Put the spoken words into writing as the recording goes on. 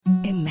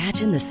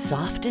Imagine the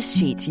softest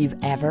sheets you've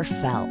ever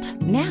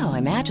felt. Now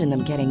imagine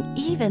them getting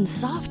even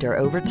softer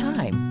over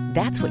time.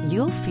 That's what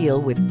you'll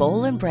feel with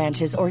Boll and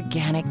Branch's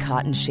organic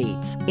cotton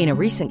sheets. In a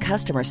recent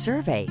customer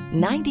survey,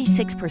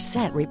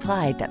 96%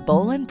 replied that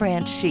Boll and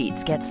Branch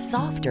sheets get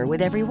softer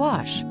with every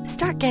wash.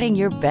 Start getting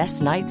your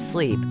best night's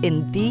sleep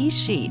in these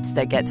sheets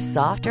that get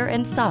softer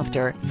and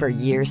softer for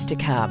years to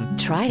come.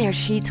 Try their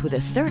sheets with a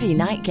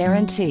 30-night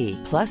guarantee.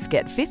 Plus,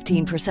 get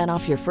 15%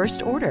 off your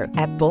first order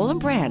at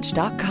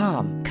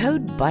bollandbranch.com.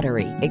 Code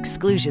BUTTERY.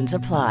 Exclusions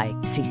apply.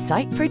 See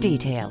site for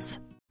details.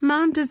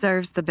 Mom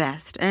deserves the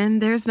best, and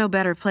there's no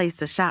better place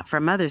to shop for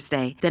Mother's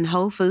Day than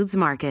Whole Foods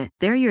Market.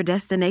 They're your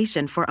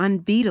destination for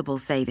unbeatable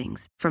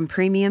savings, from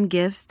premium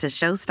gifts to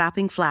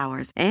show-stopping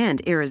flowers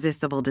and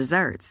irresistible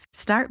desserts.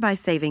 Start by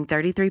saving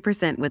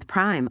 33% with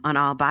Prime on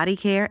all body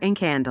care and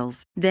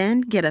candles.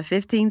 Then get a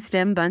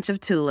 15-stem bunch of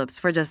tulips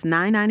for just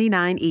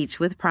 $9.99 each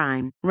with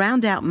Prime.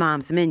 Round out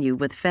Mom's menu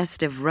with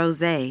festive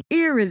rosé,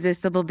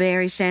 irresistible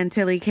berry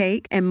chantilly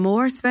cake, and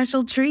more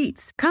special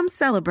treats. Come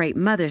celebrate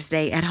Mother's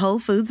Day at Whole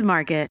Foods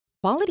Market.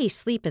 Quality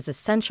sleep is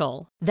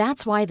essential.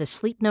 That's why the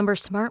Sleep Number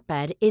Smart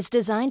Bed is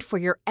designed for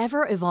your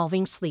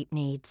ever-evolving sleep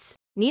needs.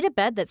 Need a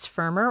bed that's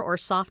firmer or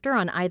softer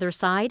on either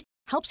side?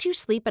 Helps you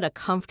sleep at a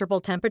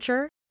comfortable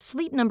temperature?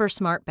 Sleep Number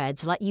Smart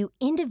Beds let you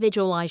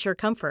individualize your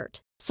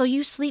comfort, so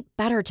you sleep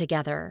better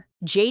together.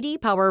 J.D.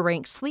 Power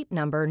ranks Sleep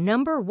Number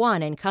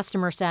 #1 in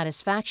customer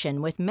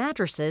satisfaction with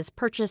mattresses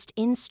purchased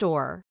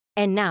in-store.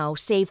 And now,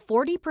 save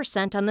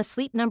 40% on the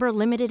Sleep Number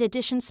Limited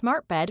Edition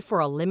Smart Bed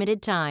for a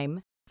limited time.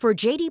 For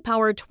J.D.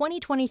 Power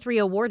 2023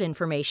 award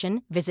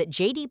information, visit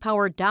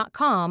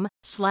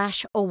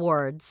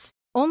jdpower.com/awards.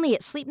 Only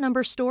at Sleep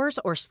Number stores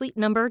or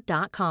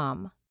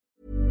sleepnumber.com.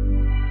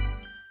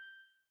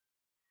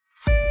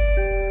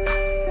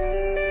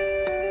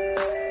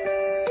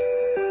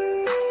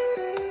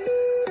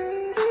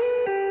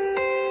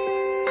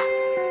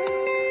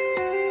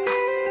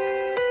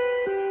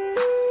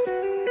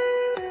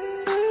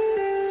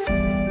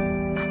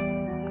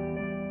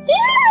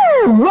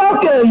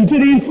 Welcome to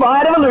the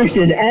Inspired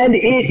Evolution, and it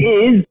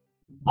is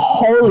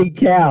holy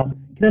cow.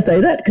 Can I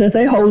say that? Can I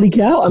say holy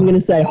cow? I'm going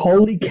to say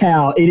holy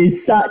cow. It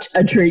is such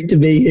a treat to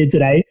be here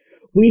today.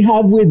 We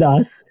have with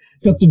us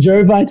Dr.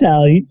 Joe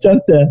Vitale.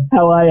 Doctor,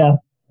 how are you?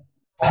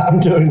 I'm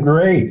doing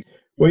great.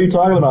 What are you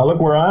talking about? Look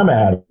where I'm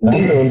at. I'm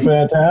doing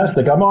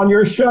fantastic. I'm on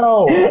your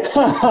show.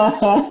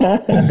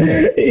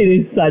 It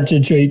is such a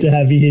treat to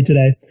have you here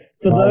today.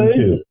 For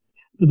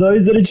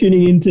those that are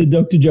tuning into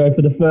Dr. Joe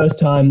for the first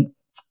time,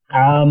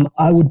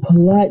 I would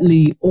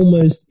politely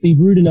almost be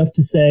rude enough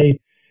to say,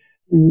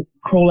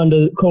 crawl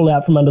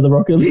out from under the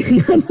rock.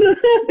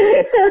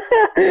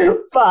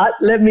 But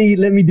let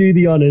me do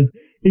the honors.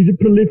 He's a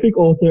prolific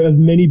author of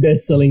many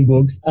best-selling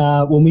books.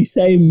 When we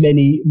say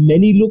many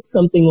look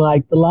something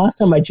like, the last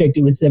time I checked,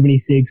 it was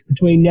 76.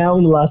 Between now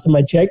and the last time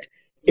I checked,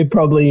 it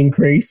probably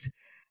increased.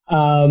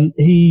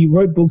 He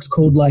wrote books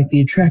called like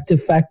The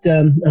Attractive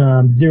Factor,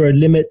 Zero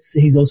Limits.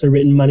 He's also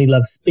written Money,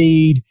 Love,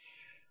 Speed.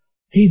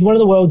 He's one of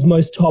the world's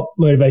most top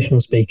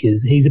motivational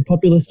speakers. He's a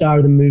popular star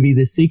of the movie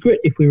The Secret,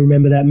 if we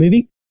remember that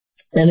movie.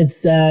 And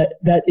it's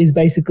that is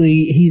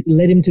basically, he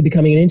led him to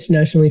becoming an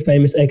internationally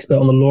famous expert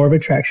on the law of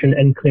attraction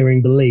and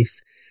clearing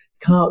beliefs.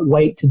 Can't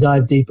wait to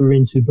dive deeper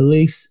into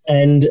beliefs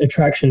and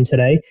attraction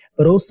today,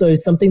 but also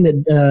something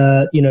that,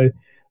 the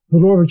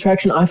law of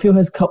attraction, I feel,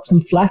 has copped some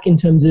flack in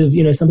terms of,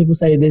 some people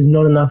say there's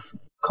not enough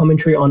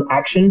commentary on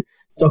action.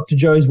 Dr.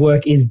 Joe's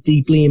work is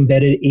deeply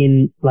embedded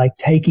in like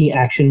taking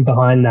action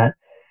behind that.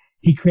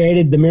 He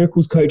created the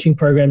Miracles Coaching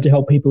Program to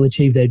help people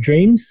achieve their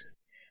dreams.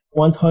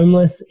 Once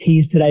homeless, he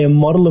is today a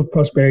model of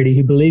prosperity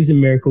who believes in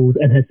miracles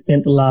and has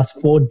spent the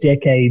last 4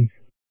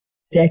 decades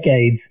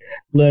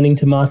learning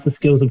to master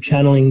skills of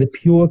channeling the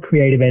pure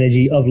creative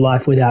energy of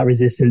life without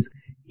resistance.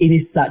 It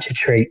is such a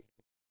treat.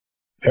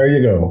 There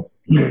you go.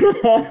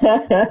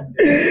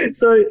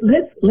 So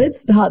let's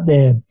start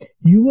there.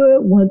 You were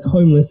once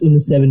homeless in the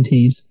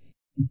 70s.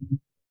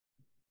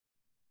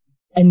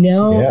 And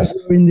now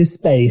You're in this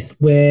space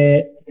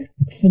where,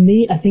 for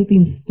me, I think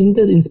the thing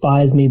that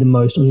inspires me the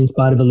most on the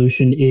Inspired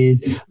Evolution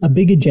is a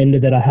big agenda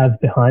that I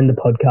have behind the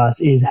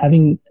podcast is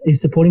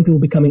supporting people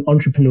becoming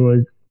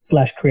entrepreneurs /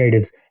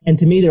 creatives. And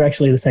to me, they're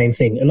actually the same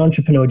thing. An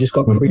entrepreneur just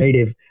got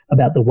creative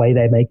about the way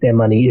they make their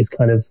money is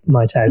kind of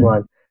my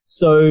tagline.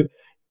 So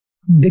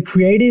the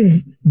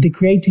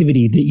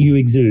creativity that you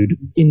exude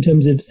in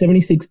terms of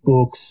 76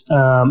 books,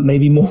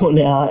 maybe more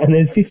now, and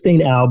there's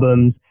 15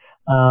 albums.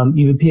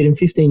 You've appeared in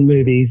 15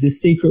 movies. The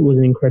Secret was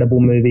an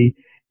incredible movie.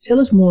 Tell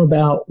us more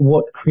about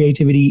what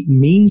creativity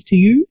means to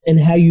you and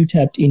how you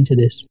tapped into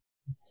this.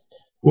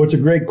 Well, it's a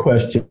great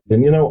question.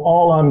 And,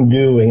 all I'm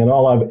doing and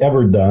all I've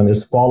ever done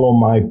is follow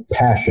my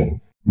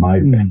passion,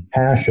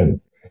 passion.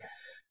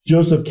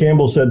 Joseph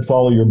Campbell said,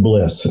 follow your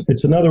bliss.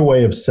 It's another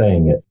way of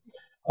saying it.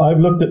 I've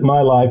looked at my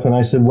life and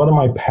I said, what am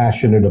I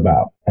passionate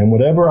about? And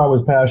whatever I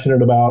was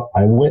passionate about,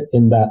 I went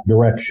in that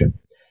direction.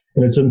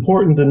 And it's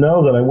important to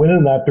know that I went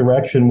in that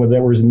direction where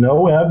there was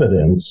no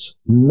evidence,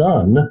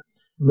 none,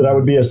 that I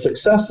would be a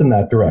success in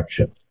that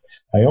direction.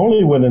 I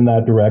only went in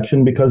that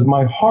direction because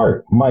my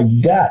heart, my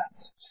gut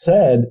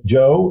said,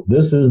 Joe,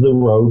 this is the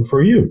road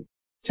for you.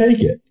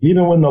 Take it.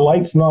 Even when the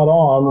light's not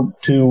on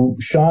to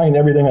shine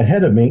everything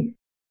ahead of me,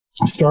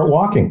 start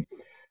walking.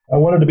 I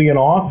wanted to be an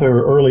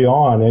author early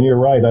on, and you're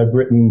right. I've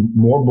written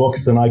more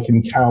books than I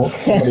can count.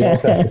 Somebody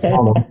else has to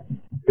count them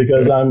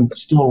because I'm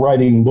still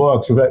writing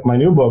books. In fact, my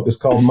new book is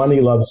called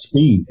Money, Love,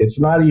 Speed. It's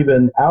not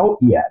even out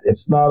yet.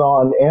 It's not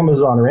on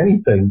Amazon or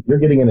anything. You're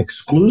getting an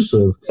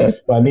exclusive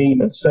by me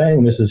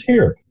saying this is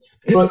here.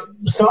 But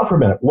stop for a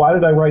minute. Why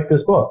did I write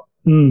this book?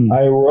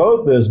 I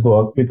wrote this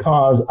book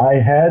because I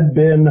had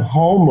been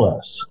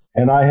homeless.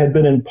 And I had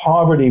been in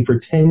poverty for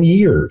 10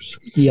 years.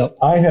 Yep.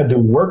 I had to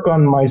work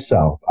on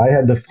myself. I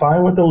had to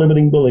find what the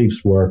limiting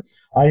beliefs were.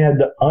 I had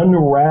to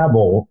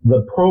unravel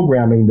the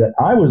programming that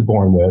I was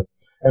born with.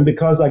 And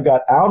because I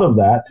got out of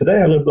that,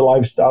 today I live the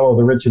lifestyle of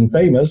the rich and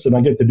famous, and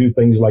I get to do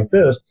things like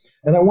this.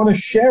 And I want to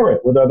share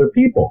it with other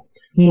people.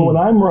 So when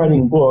I'm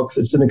writing books,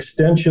 it's an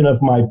extension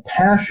of my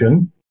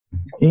passion,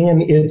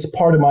 and it's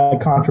part of my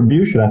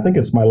contribution. I think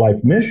it's my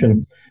life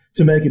mission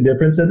to make a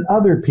difference in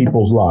other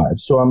people's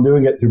lives. So I'm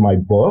doing it through my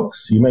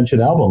books. You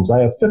mentioned albums. I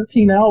have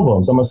 15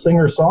 albums. I'm a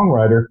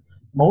singer-songwriter.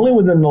 Only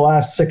within the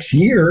last 6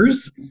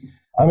 years.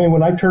 I mean,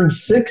 when I turned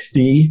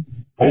 60,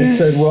 I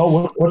said,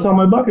 well, what's on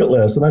my bucket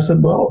list? And I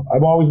said, well,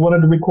 I've always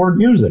wanted to record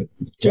music.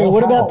 Joe,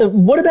 what about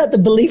the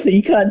belief that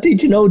you can't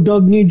teach an old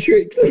dog new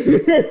tricks?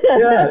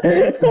 Yeah,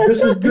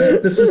 this is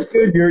good. This is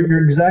good.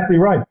 You're exactly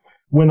right.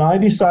 When I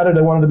decided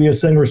I wanted to be a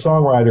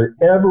singer-songwriter,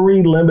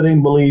 every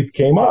limiting belief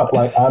came up.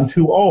 Like, I'm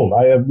too old.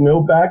 I have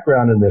no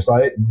background in this.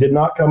 I did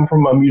not come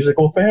from a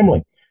musical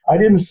family. I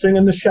didn't sing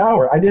in the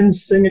shower. I didn't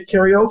sing at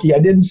karaoke. I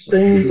didn't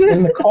sing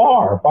in the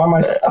car by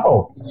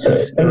myself.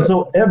 And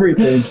so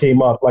everything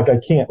came up. Like, I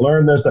can't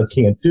learn this. I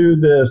can't do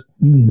this.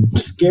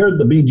 Scared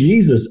the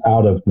bejesus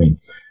out of me.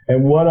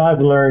 And what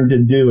I've learned to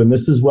do, and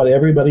this is what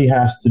everybody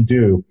has to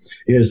do,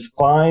 is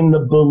find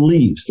the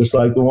beliefs, just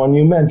like the one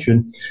you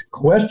mentioned,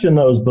 question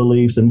those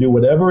beliefs and do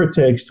whatever it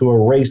takes to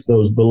erase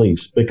those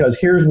beliefs. Because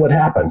here's what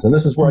happens, and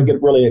this is where I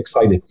get really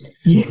excited.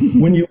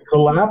 When you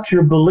collapse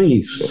your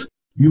beliefs,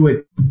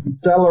 you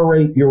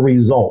accelerate your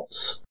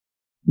results.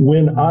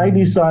 When I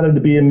decided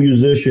to be a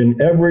musician,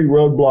 every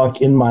roadblock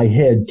in my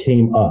head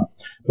came up.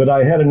 But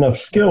I had enough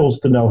skills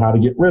to know how to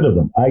get rid of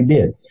them. I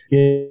did.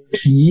 In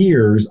 6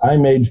 years, I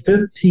made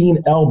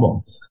 15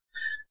 albums.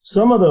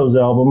 Some of those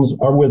albums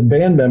are with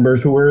band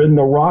members who are in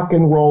the Rock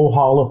and Roll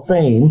Hall of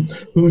Fame,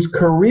 whose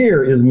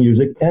career is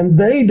music, and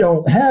they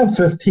don't have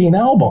 15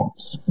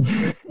 albums.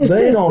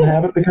 They don't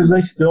have it because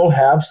they still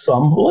have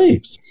some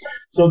beliefs.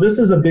 So this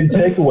is a big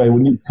takeaway.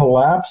 When you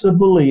collapse the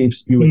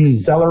beliefs, you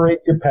accelerate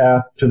your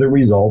path to the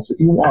results that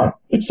you want.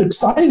 It's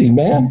exciting,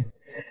 man.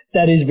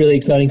 That is really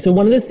exciting. So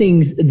one of the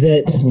things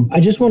that I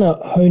just want to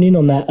hone in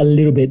on that a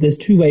little bit. There's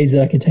two ways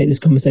that I could take this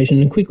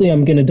conversation. And quickly,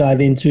 I'm going to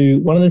dive into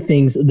one of the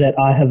things that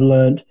I have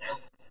learned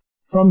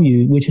from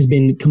you, which has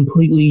been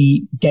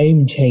completely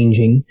game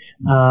changing,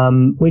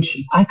 which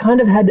I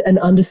kind of had an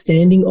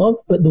understanding of,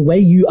 but the way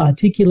you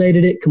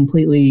articulated it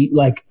completely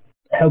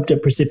helped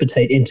it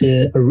precipitate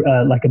into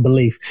a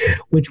belief,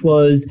 which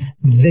was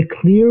the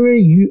clearer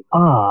you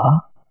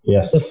are,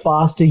 yes, the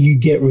faster you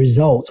get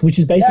results, which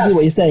is basically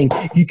what you're saying.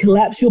 You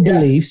collapse your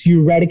beliefs,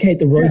 you eradicate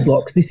the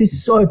roadblocks. Yes. This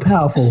is so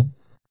powerful.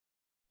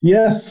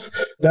 Yes,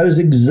 that is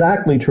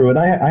exactly true. And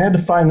I had to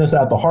find this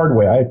out the hard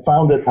way. I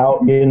found it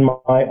out in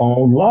my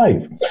own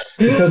life.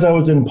 Because I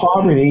was in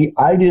poverty,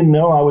 I didn't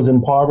know I was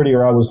in poverty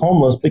or I was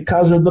homeless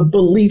because of the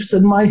beliefs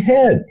in my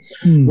head.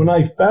 When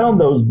I found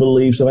those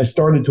beliefs and I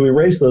started to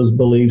erase those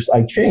beliefs,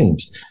 I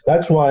changed.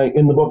 That's why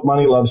in the book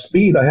Money, Love,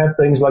 Speed, I have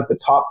things like the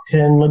top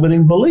 10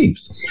 limiting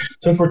beliefs.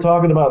 Since we're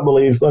talking about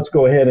beliefs, let's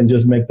go ahead and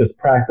just make this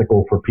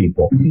practical for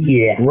people.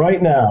 Yeah.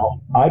 Right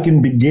now, I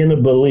can begin a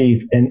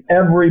belief and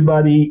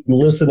everybody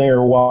listening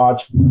or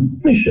watch,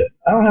 finish it.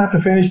 I don't have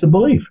to finish the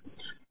belief.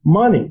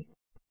 Money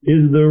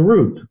is the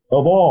root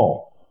of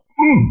all.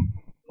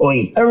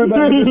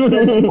 Everybody just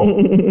said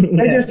evil.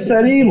 They just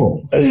said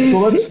evil. So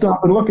let's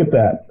stop and look at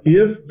that.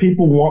 If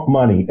people want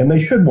money, and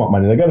they should want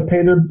money, they got to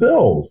pay their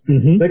bills.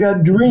 They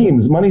got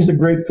dreams. Money's a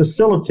great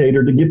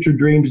facilitator to get your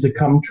dreams to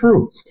come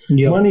true.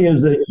 Yep. Money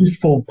is a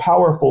useful,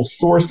 powerful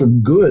source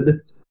of good.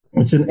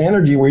 It's an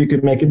energy where you can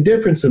make a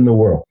difference in the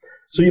world.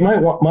 So you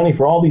might want money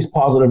for all these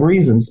positive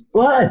reasons,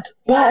 but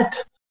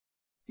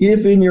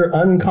if in your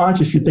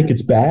unconscious you think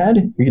it's bad,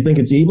 or you think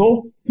it's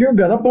evil, you're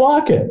going to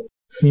block it.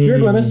 You're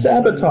going to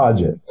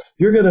sabotage it.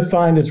 You're going to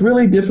find it's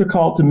really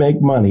difficult to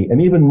make money.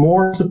 And even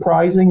more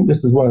surprising,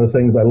 this is one of the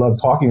things I love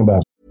talking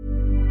about.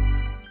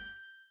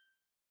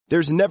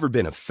 There's never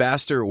been a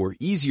faster or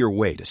easier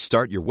way to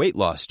start your weight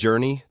loss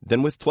journey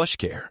than with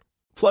PlushCare.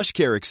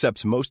 PlushCare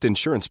accepts most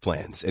insurance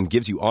plans and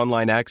gives you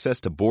online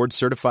access to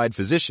board-certified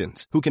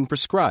physicians who can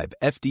prescribe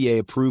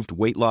FDA-approved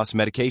weight loss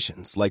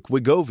medications like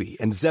Wegovy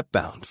and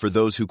Zepbound for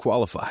those who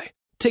qualify.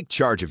 Take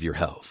charge of your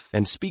health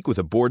and speak with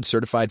a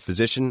board-certified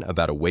physician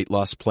about a weight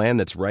loss plan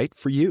that's right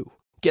for you.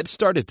 Get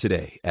started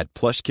today at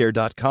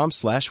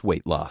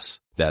plushcare.com/weight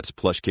loss. That's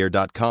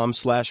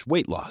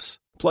plushcare.com/weight loss.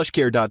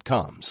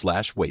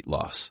 PlushCare.com/weight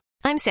loss.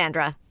 I'm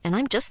Sandra, and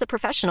I'm just the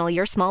professional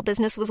your small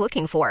business was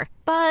looking for.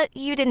 But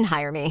you didn't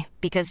hire me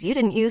because you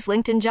didn't use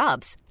LinkedIn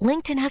Jobs.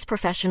 LinkedIn has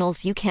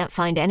professionals you can't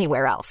find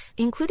anywhere else,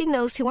 including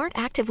those who aren't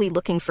actively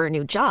looking for a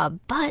new job,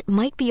 but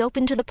might be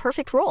open to the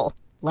perfect role,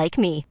 like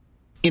me.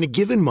 In a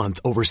given month,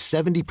 over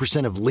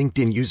 70% of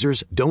LinkedIn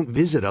users don't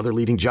visit other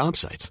leading job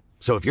sites.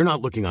 So if you're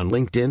not looking on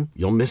LinkedIn,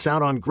 you'll miss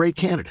out on great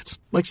candidates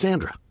like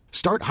Sandra.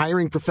 Start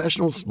hiring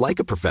professionals like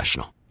a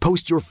professional.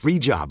 Post your free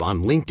job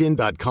on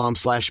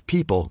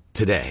linkedin.com/people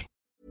today.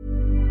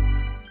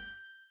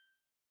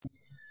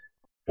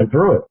 And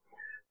through it.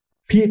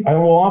 I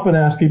will often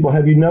ask people,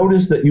 have you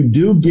noticed that you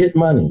do get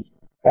money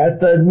at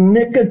the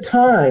nick of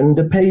time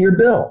to pay your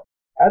bill?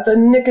 At the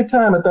nick of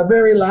time, at the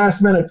very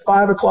last minute,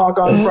 5 o'clock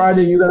on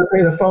Friday, you got to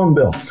pay the phone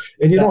bill.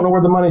 And you don't know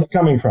where the money's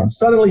coming from.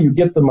 Suddenly you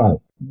get the money.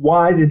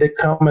 Why did it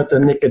come at the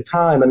nick of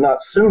time and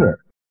not sooner?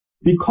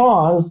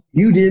 Because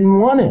you didn't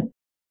want it.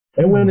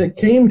 And when it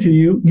came to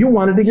you, you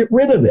wanted to get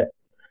rid of it.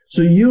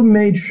 So you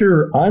made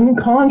sure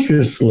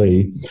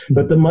unconsciously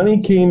that the money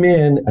came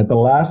in at the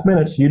last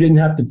minute so you didn't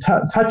have to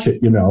touch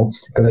it, because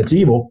it's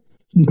evil.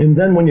 And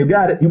then when you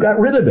got it, you got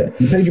rid of it.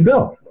 You paid your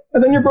bill.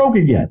 And then you're broke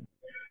again.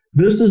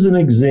 This is an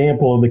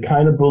example of the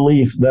kind of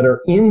beliefs that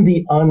are in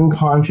the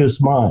unconscious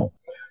mind.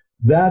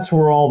 That's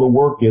where all the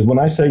work is. When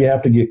I say you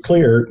have to get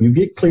clear, you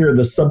get clear of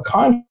the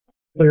subconscious,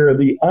 clear of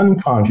the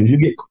unconscious. You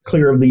get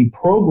clear of the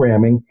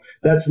programming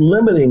that's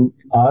limiting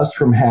us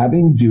from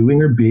having,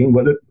 doing, or being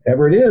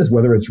whatever it is,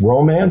 whether it's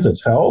romance,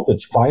 it's health,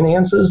 it's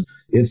finances,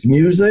 it's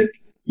music,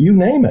 you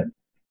name it.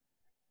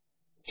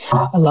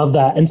 I love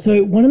that. And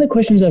so one of the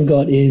questions I've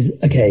got is,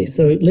 okay,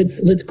 so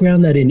let's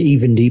ground that in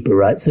even deeper,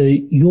 right? So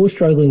you're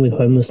struggling with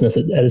homelessness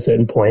at a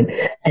certain point,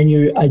 and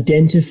you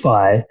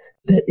identify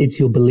that it's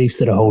your beliefs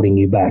that are holding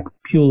you back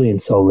purely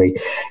and solely.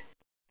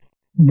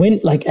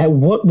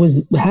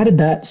 How did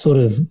that sort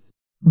of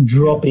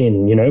drop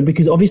in,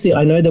 because obviously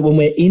I know that when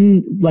we're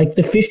in,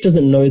 the fish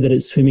doesn't know that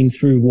it's swimming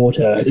through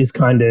water is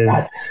kind of...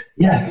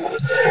 Yes.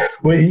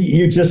 Well,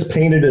 you just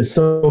painted it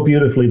so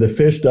beautifully. The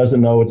fish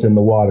doesn't know it's in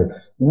the water.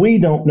 We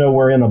don't know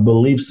we're in a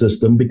belief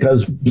system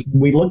because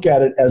we look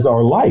at it as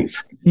our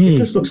life. It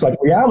just looks like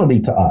reality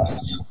to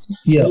us.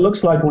 Yeah. It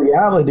looks like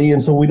reality,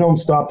 and so we don't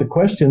stop to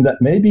question that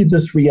maybe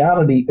this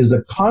reality is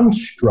a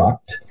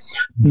construct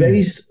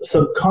based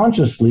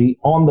subconsciously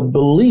on the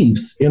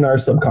beliefs in our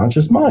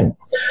subconscious mind.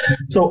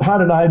 So how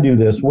did I do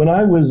this? When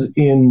I was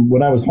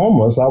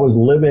homeless, I was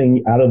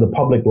living out of the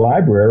public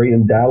library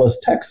in Dallas,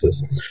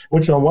 Texas,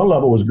 which on one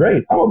level was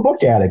great. I'm a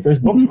book addict. There's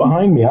books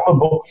behind me. I'm a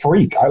book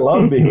freak. I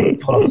love being with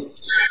books.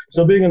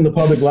 So being in the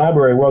public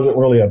library wasn't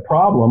really a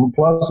problem.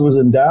 Plus it was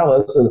in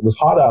Dallas and it was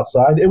hot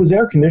outside. It was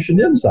air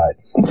conditioned inside.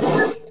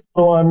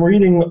 So I'm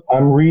reading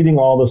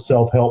all the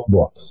self-help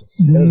books.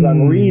 As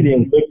I'm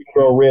reading Think and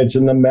Grow Rich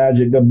and The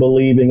Magic of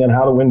Believing and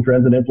How to Win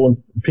Friends and Influence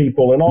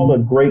People and all the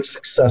great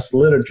success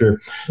literature,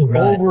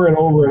 over and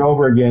over and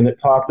over again, it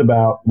talked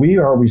about we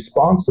are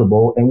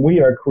responsible and we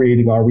are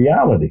creating our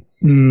reality.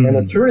 And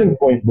a turning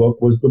point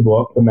book was the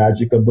book The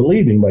Magic of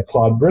Believing by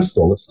Claude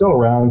Bristol. It's still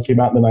around,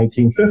 came out in the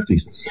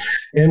 1950s.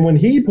 And when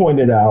he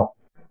pointed out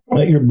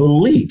that your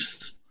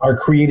beliefs are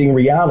creating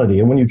reality,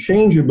 and when you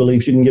change your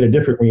beliefs, you can get a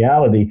different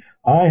reality,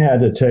 I had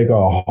to take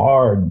a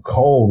hard,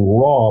 cold,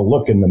 raw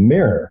look in the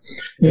mirror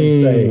and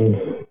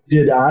say,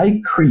 did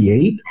I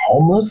create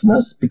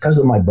homelessness because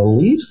of my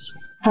beliefs?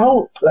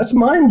 How? That's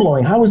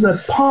mind-blowing. How is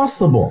that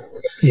possible?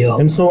 Yeah.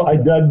 And so I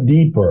dug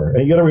deeper.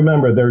 And you got to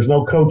remember, there's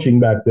no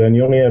coaching back then.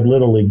 You only have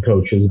little league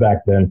coaches back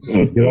then.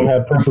 You don't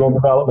have personal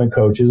development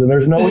coaches, and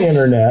there's no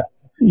internet.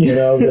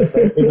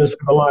 This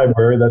the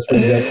library, that's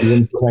where you get the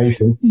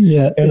information.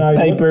 Yeah, and it's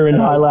paper and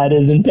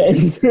highlighters and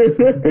pens.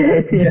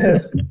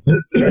 Yes.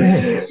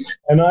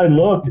 And I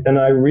looked and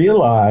I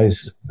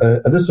realized,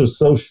 this was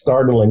so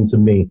startling to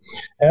me.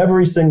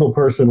 Every single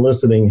person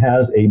listening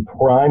has a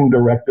prime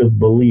directive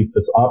belief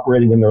that's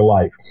operating in their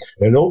life.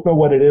 They don't know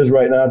what it is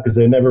right now because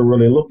they never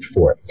really looked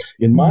for it.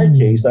 In my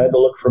case, I had to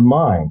look for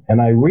mine.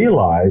 And I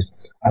realized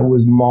I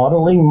was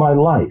modeling my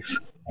life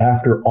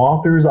after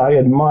authors I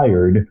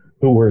admired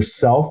who were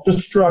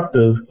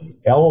self-destructive,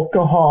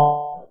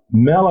 alcohol,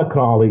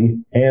 melancholy,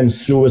 and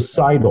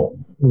suicidal.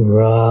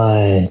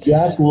 Right.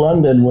 Jack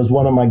London was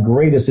one of my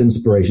greatest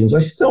inspirations. I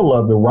still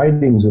love the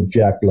writings of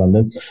Jack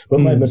London, but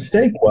my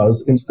mistake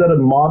was, instead of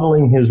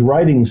modeling his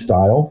writing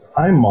style,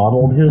 I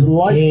modeled his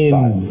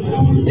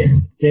lifestyle.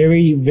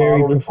 Very,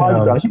 very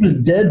profound. He was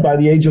dead by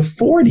the age of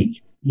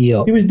 40.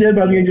 Yep. He was dead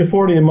by the age of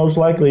 40, and most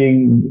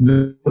likely,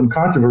 some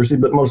controversy,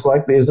 but most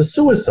likely as a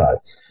suicide.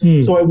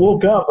 So I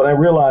woke up and I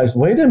realized,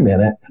 wait a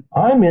minute,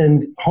 I'm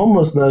in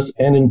homelessness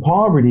and in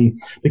poverty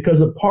because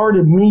a part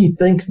of me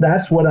thinks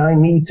that's what I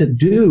need to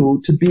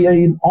do to be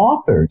an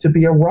author, to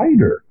be a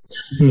writer.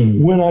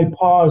 When I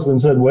paused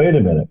and said, wait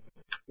a minute,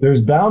 There's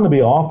bound to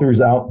be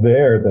authors out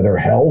there that are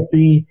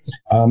healthy,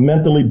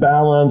 mentally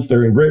balanced,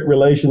 they're in great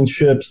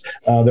relationships,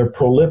 they're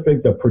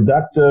prolific, they're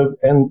productive,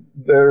 and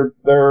they're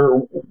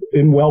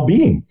in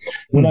well-being.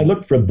 When I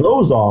looked for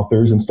those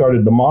authors and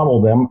started to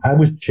model them, I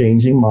was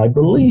changing my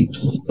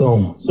beliefs.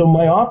 So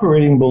my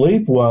operating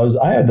belief was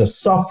I had to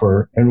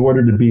suffer in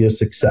order to be a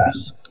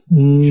success.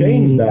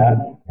 Change that,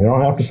 I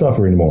don't have to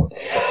suffer anymore.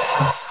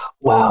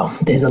 Wow,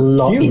 there's a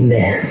lot in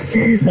there.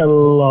 There's a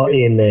lot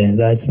in there.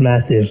 That's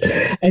massive.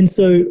 And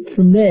so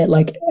from there,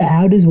 like,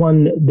 how does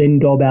one then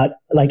go about,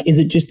 like, is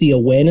it just the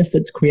awareness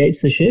that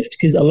creates the shift?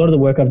 Because a lot of the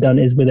work I've done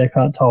is with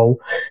Eckhart Tolle,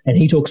 and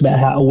he talks about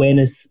how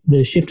awareness,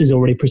 the shift is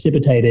already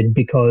precipitated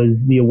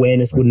because the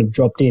awareness wouldn't have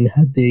dropped in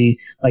had the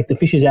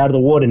fish is out of the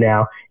water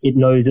now. It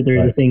knows that there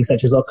is a thing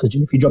such as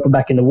oxygen. If you drop it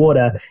back in the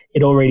water,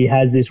 it already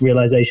has this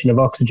realization of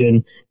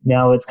oxygen.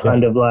 Now it's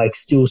kind of like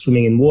still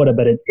swimming in water,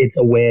 but it's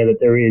aware that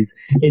there is.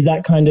 Is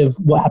that kind of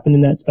what happened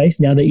in that space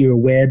now that you're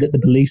aware that the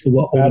beliefs are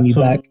what holding you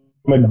back?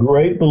 I'm a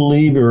great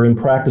believer in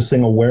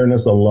practicing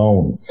awareness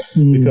alone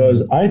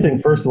because I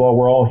think, first of all,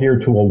 we're all here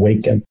to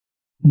awaken.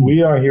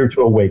 We are here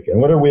to awaken.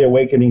 What are we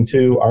awakening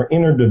to? Our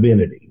inner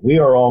divinity. We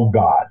are all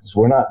gods.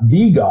 We're not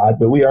the God,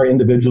 but we are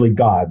individually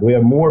God. We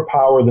have more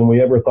power than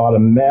we ever thought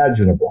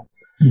imaginable.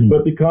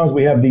 But because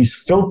we have these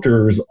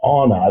filters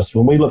on us,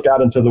 when we look out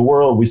into the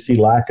world, we see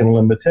lack and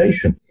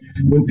limitation.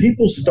 When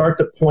people start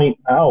to point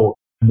out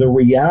the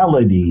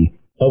reality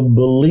of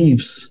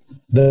beliefs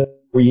that are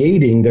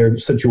creating their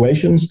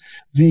situations,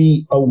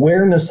 the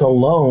awareness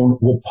alone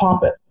will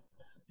pop it.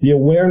 The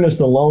awareness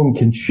alone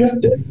can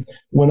shift it.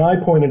 When I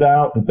pointed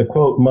out that the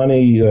quote,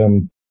 money is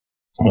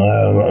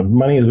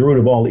the root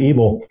of all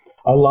evil,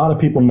 a lot of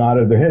people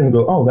nodded their head and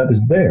go, oh, that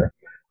is there.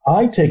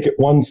 I take it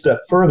one step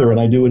further, and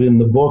I do it in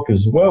the book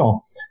as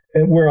well,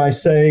 where I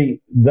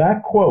say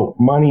that quote,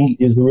 money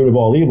is the root of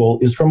all evil,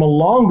 is from a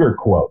longer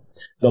quote.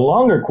 The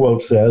longer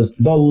quote says,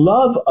 the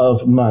love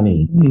of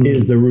money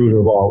is the root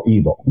of all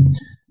evil.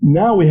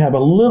 Now we have a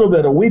little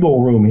bit of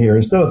wiggle room here.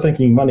 Instead of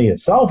thinking money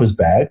itself is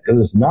bad, because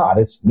it's not,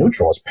 it's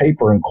neutral, it's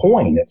paper and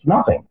coin, it's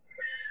nothing.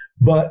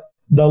 But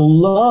the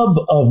love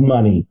of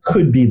money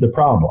could be the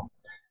problem.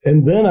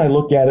 And then I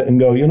look at it and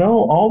go,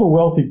 all the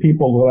wealthy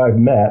people that I've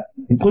met,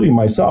 including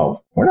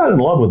myself, we're not in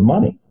love with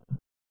money.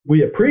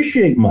 We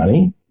appreciate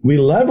money, we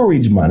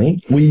leverage money,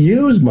 we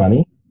use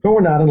money, but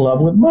we're not in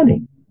love with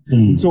money.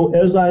 So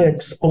as I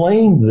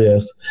explained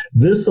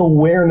this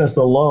awareness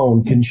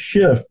alone can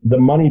shift the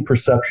money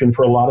perception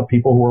for a lot of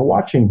people who are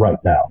watching right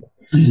now.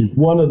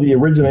 One of the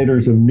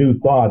originators of New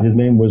Thought, his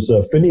name was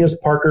Phineas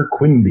Parker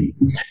Quimby.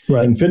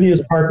 Right. And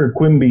Phineas Parker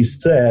Quimby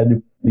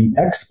said, the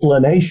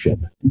explanation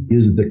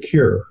is the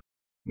cure.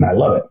 And I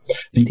love it.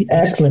 The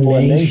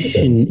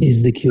explanation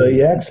is the cure.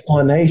 The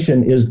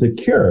explanation is the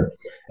cure.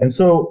 And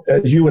so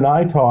as you and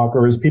I talk,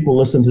 or as people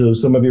listen to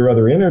some of your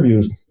other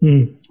interviews,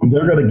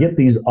 they're going to get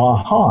these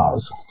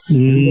ahas.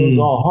 And those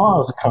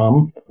ahas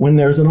come when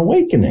there's an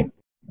awakening.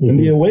 And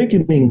the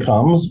awakening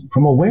comes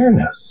from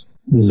awareness.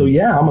 So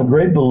yeah, I'm a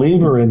great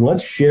believer in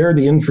let's share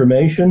the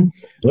information.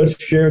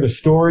 Let's share the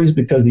stories,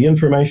 because the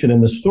information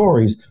and the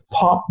stories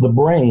pop the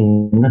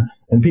brain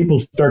and people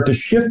start to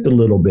shift a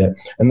little bit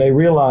and they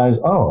realize,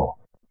 oh,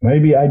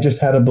 maybe I just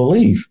had a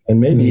belief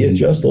and maybe it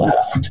just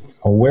left.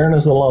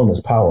 Awareness alone is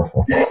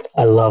powerful.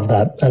 I love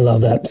that. I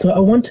love that. So I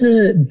want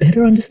to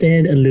better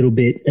understand a little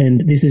bit,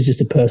 and this is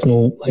just a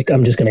personal,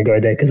 I'm just going to go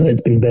there because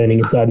it's been burning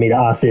inside me to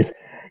ask this.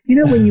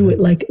 When you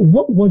were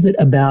what was it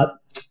about?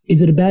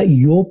 Is it about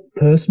your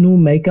personal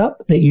makeup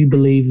that you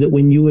believe that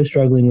when you were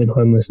struggling with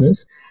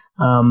homelessness,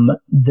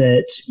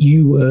 that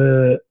you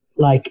were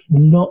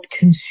not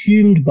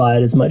consumed by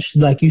it as much?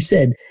 Like you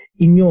said,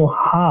 in your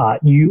heart,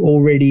 you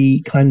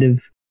already kind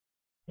of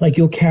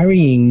you're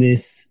carrying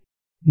this,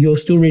 you're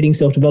still reading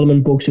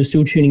self-development books, you're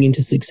still tuning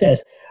into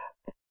success.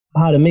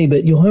 Pardon me,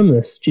 but you're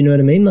homeless. Do you know what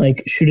I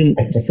mean?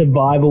 Shouldn't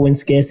survival and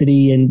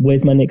scarcity and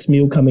where's my next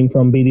meal coming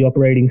from be the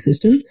operating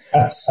system?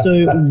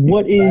 So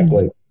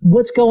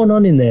what's going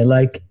on in there?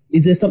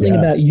 Is there something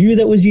about you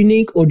that was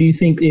unique, or do you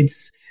think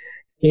it's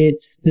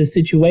the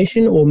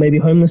situation, or maybe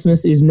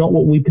homelessness is not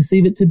what we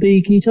perceive it to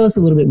be? Can you tell us a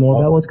little bit more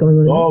about what's going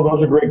on? Oh,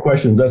 those are great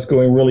questions. That's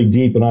going really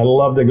deep, and I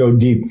love to go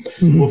deep.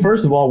 Well,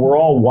 first of all, we're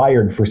all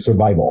wired for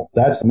survival.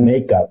 That's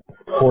makeup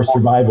for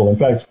survival. In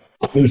fact,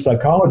 new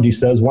psychology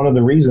says one of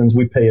the reasons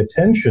we pay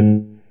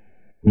attention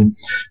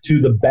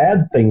to the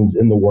bad things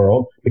in the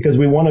world because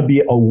we want to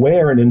be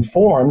aware and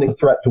informed of the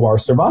threat to our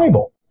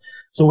survival.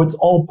 So it's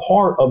all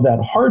part of that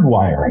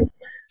hardwiring.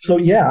 So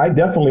yeah, I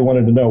definitely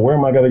wanted to know, where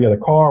am I going to get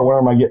a car? Where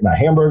am I getting a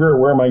hamburger?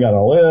 Where am I going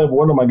to live?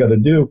 What am I going to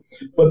do?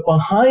 But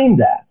behind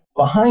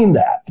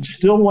that,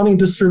 still wanting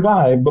to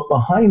survive, but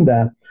behind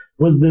that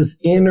was this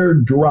inner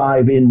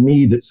drive in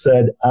me that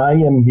said, I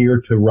am here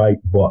to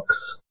write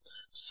books.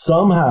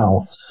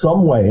 Somehow,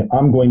 some way,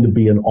 I'm going to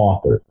be an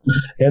author.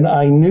 And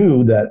I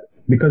knew that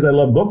because I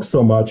love books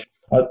so much,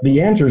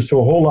 the answers to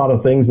a whole lot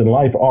of things in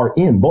life are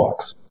in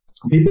books.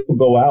 People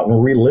go out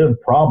and relive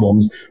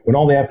problems when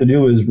all they have to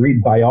do is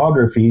read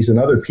biographies and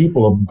other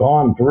people have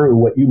gone through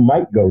what you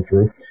might go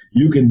through.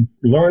 You can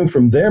learn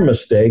from their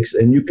mistakes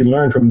and you can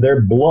learn from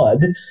their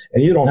blood,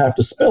 and you don't have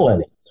to spill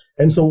any.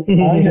 And so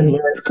I had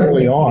learned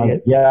early on,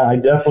 I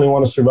definitely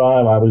want to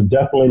survive. I was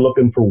definitely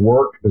looking for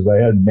work because I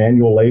had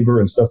manual labor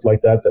and stuff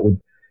like that would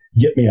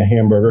get me a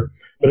hamburger.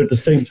 But at the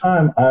same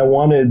time, I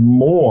wanted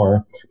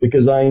more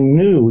because I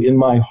knew in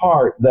my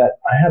heart that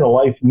I had a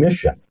life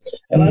mission.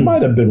 And I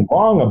might have been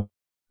wrong.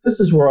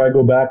 This is where I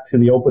go back to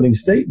the opening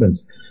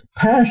statements.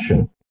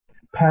 Passion.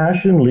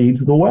 Passion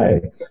leads the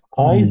way.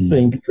 I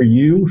think for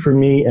you, for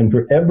me, and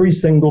for every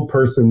single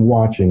person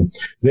watching,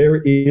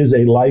 there is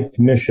a life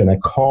mission, a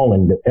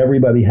calling that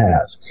everybody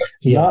has.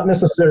 It's not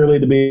necessarily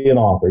to be an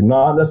author,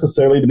 not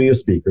necessarily to be a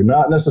speaker,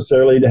 not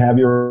necessarily to have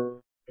your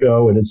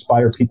go and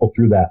inspire people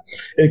through that.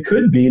 It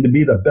could be to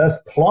be the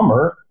best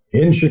plumber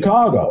in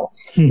Chicago.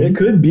 It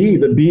could be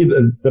to be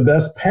the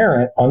best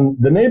parent on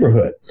the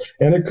neighborhood.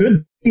 And it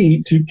could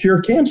be to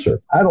cure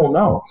cancer. I don't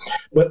know.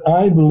 But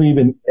I believe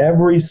in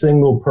every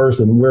single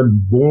person. We're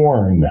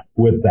born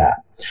with that.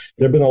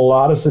 There have been a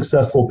lot of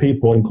successful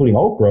people, including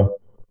Oprah.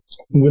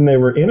 When they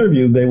were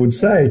interviewed, they would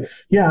say,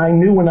 I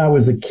knew when I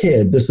was a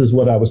kid, this is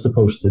what I was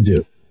supposed to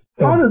do.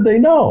 How did they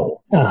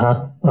know?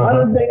 How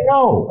did they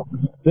know?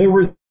 There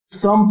was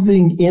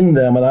something in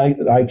them, and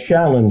I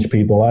challenge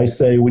people. I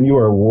say, when you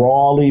are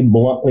rawly,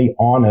 bluntly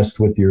honest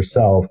with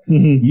yourself,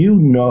 you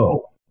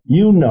know,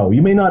 you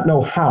may not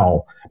know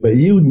how, but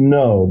you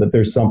know that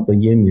there's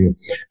something in you.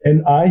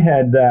 And I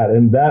had that,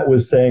 and that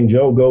was saying,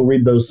 Joe, go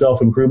read those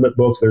self-improvement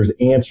books. There's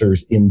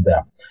answers in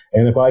them.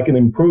 And if I can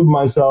improve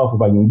myself,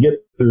 if I can get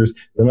others,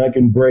 then I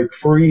can break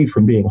free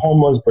from being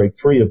homeless, break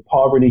free of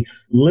poverty,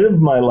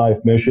 live my life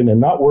mission, and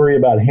not worry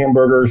about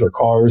hamburgers or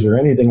cars or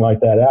anything like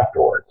that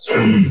afterwards.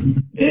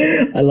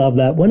 I love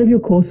that. One of your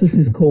courses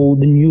is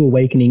called The New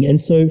Awakening.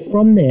 And so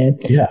from there,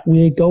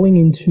 we're going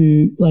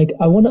into,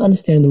 I want to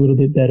understand a little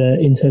bit better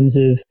in terms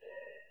of,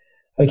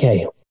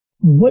 okay,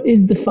 what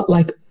is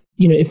the,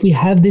 if we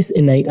have this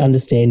innate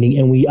understanding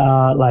and we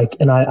are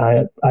and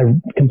I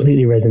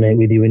completely resonate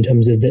with you in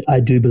terms of that. I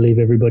do believe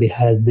everybody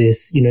has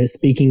this,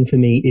 speaking for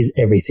me is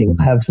everything.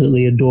 I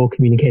absolutely adore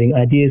communicating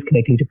ideas,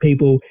 connecting to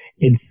people.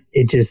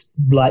 It just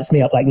lights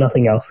me up like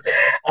nothing else.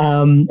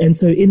 And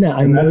so in that,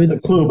 I know that's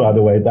the clue, by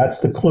the way, that's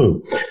the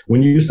clue.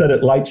 When you said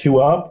it lights you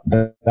up,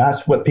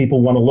 that's what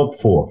people want to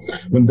look for.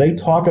 When they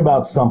talk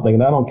about something,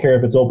 and I don't care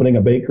if it's opening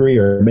a bakery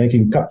or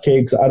making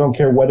cupcakes, I don't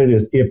care what it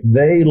is. If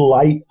they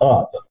light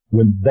up,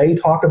 when they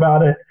talk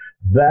about it,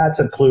 that's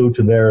a clue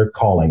to their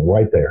calling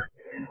right there.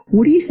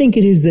 What do you think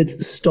it is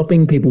that's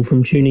stopping people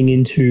from tuning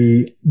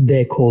into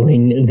their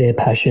calling, their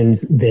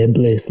passions, their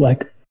bliss,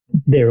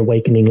 their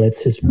awakening?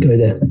 Let's just go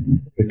there.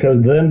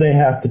 Because then they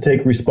have to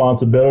take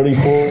responsibility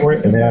for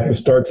it and they have to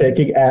start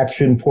taking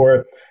action for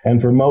it. And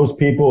for most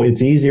people,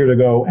 it's easier to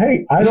go,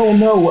 hey, I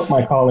don't know what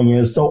my calling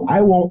is, so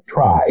I won't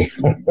try.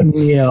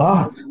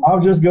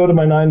 I'll just go to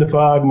my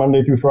 9-to-5,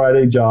 Monday through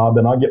Friday job,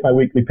 and I'll get my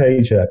weekly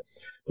paycheck.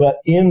 But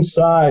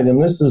inside,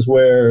 and this is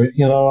where,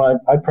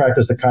 I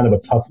practice a kind of a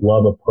tough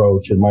love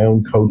approach in my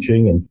own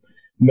coaching and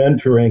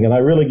mentoring, and I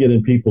really get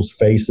in people's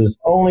faces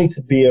only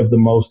to be of the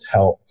most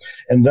help.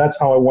 And that's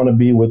how I want to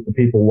be with the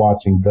people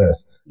watching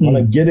this. I want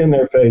to get in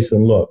their face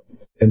and look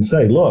and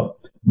say, look,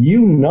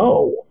 you're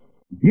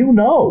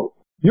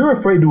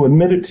afraid to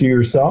admit it to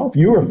yourself.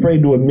 You're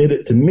afraid to admit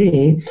it to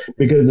me,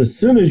 because as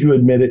soon as you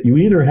admit it, you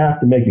either have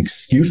to make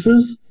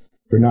excuses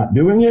for not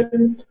doing it,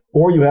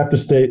 or you have to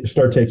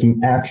start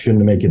taking action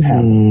to make it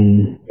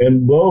happen.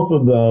 And both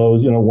of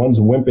those,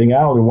 one's wimping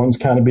out and one's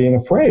kind of being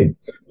afraid.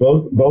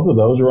 Both of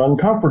those are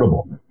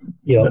uncomfortable.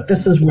 Yep. But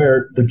this is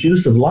where the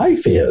juice of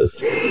life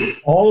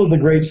is. All of the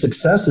great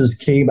successes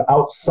came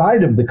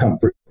outside of the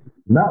comfort,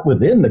 not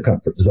within the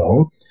comfort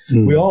zone.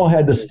 We all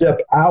had to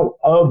step out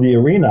of the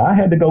arena. I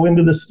had to go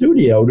into the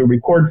studio to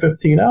record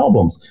 15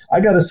 albums. I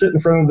got to sit in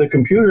front of the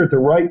computer to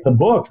write the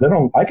books.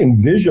 I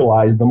can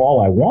visualize them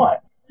all I want.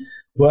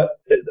 But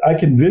I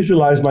can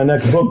visualize my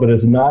next book, but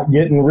it's not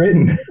getting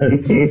written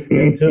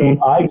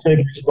until I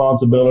take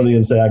responsibility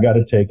and say, I got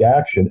to take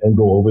action and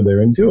go over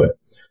there and do it.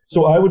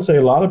 So I would say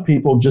a lot of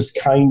people just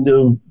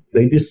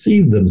they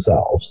deceive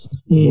themselves.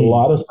 There's a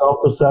lot of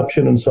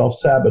self-deception and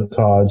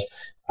self-sabotage.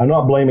 I'm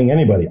not blaming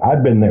anybody.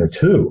 I've been there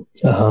too.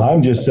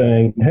 I'm just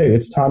saying, hey,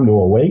 it's time to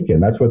awaken.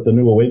 That's what the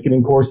New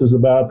Awakening course is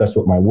about. That's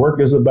what my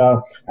work is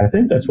about. I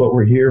think that's what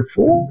we're here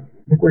for.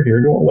 I think we're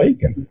here to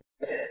awaken.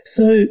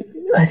 So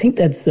I think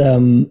that's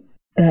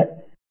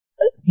that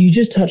you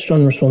just touched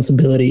on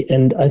responsibility,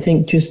 and I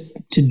think just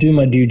to do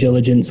my due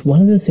diligence,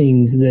 one of the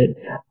things that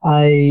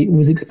I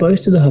was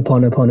exposed to the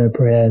Ho'oponopono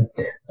prayer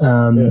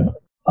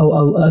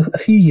a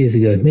few years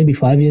ago, maybe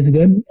 5 years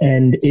ago,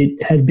 and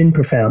it has been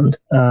profound,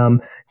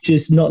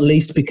 just not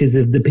least because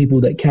of the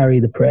people that carry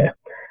the prayer.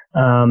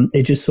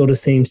 It just sort of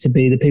seems to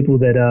be the people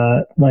that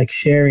are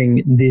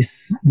sharing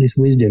this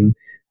wisdom.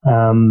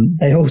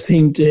 They all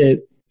seem to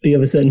be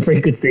of a certain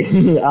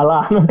frequency,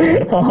 Allah,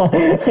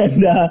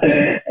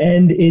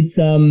 and it's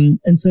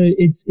and so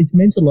it's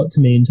meant a lot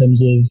to me in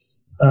terms of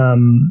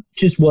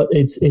just what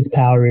its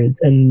power is.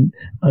 And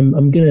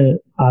I'm going to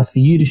ask for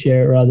you to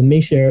share it rather than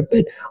me share it.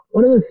 But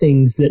one of the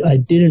things that I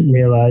didn't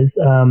realize,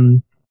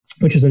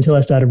 which was until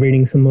I started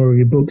reading some more of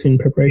your books in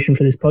preparation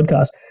for this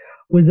podcast,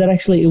 was that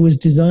actually it was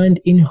designed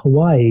in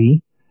Hawaii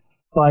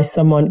by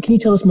someone. Can you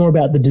tell us more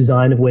about the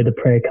design of where the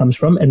prayer comes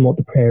from and what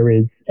the prayer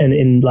is, and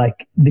in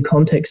like the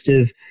context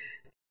of?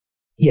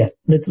 Yeah,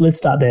 let's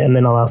start there, and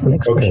then I'll ask the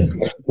next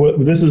question. Well,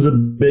 this is a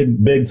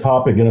big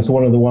topic, and it's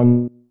one of the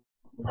ones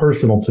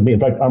personal to me. In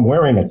fact, I'm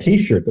wearing a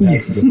T-shirt that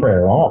has the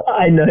prayer on.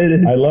 I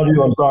noticed. I love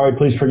you. I'm sorry.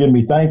 Please forgive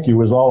me. Thank you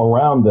is all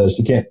around this.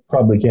 You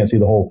probably can't see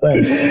the whole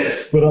thing,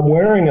 but I'm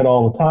wearing it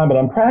all the time, and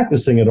I'm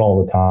practicing it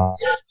all the time.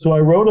 So I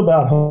wrote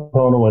about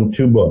Ho'oponopono in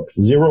 2 books,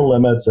 Zero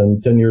Limits,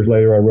 and 10 years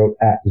later I wrote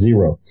At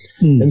Zero.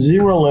 And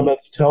Zero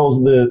Limits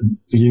tells the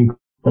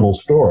incredible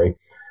story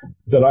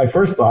that I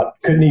first thought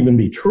couldn't even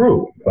be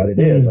true, but it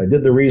is. I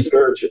did the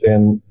research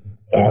and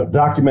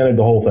documented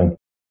the whole thing.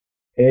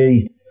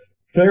 A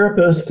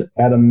therapist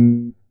at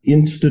an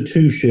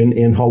institution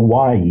in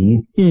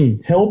Hawaii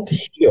helped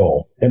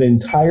heal an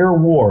entire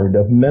ward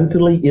of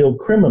mentally ill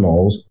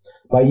criminals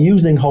by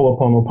using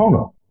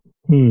Ho'oponopono.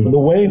 The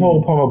way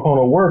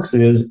Ho'oponopono works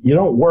is you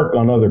don't work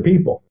on other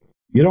people.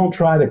 You don't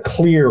try to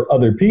clear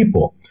other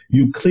people.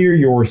 You clear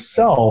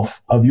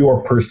yourself of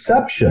your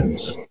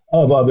perceptions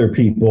of other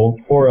people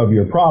or of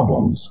your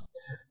problems.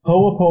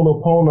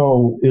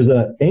 Ho'oponopono is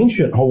an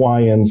ancient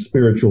Hawaiian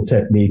spiritual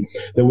technique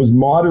that was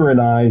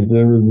modernized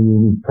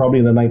probably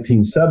in the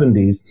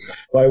 1970s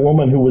by a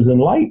woman who was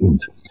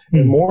enlightened.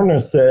 And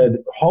Morna said,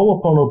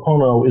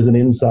 Ho'oponopono is an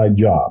inside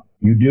job.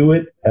 You do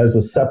it as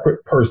a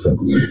separate person.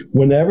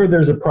 Whenever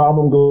there's a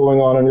problem going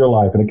on in your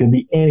life, and it can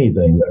be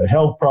anything, a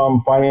health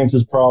problem,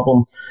 finances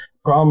problem,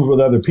 problems with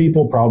other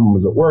people,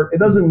 problems at work, it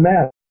doesn't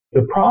matter.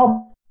 The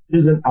problem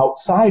isn't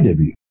outside of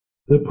you.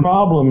 The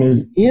problem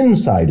is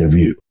inside of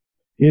you.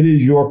 It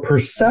is your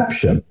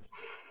perception.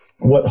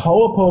 What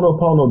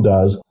Ho'oponopono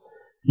does,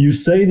 you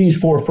say these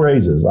 4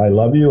 phrases. I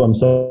love you. I'm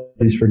sorry.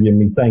 Please forgive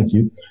me. Thank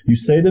you. You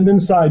say them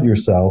inside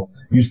yourself.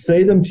 You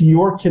say them to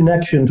your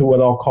connection to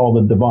what I'll call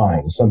the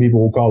divine. Some people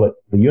will call it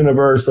the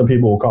universe. Some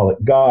people will call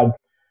it God.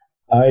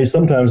 I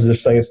sometimes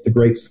just say it's the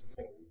great,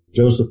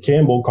 Joseph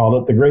Campbell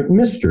called it the great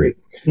mystery.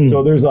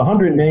 So there's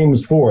 100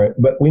 names for it,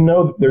 but we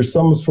know that there's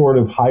some sort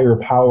of higher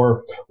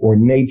power or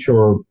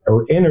nature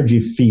or energy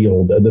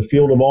field, the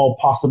field of all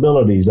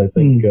possibilities, I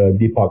think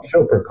Deepak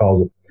Chopra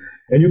calls it.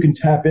 And you can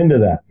tap into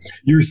that.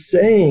 You're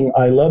saying,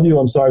 I love you,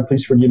 I'm sorry,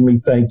 please forgive me,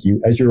 thank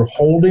you, as you're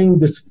holding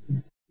this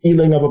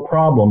feeling of a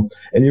problem,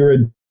 and you're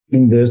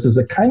doing this as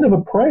a kind of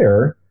a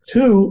prayer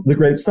to the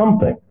great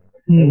something.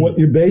 And what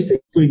you're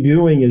basically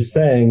doing is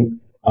saying,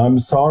 I'm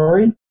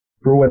sorry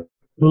for what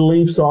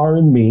beliefs are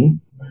in me.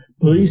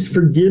 Please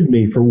forgive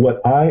me for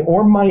what I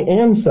or my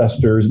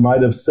ancestors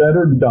might have said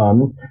or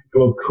done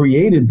to have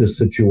created this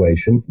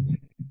situation.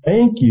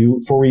 Thank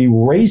you for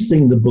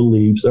erasing the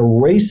beliefs,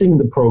 erasing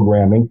the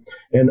programming,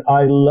 and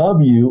I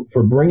love you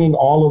for bringing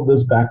all of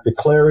this back to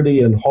clarity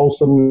and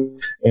wholesome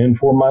and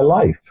for my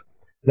life.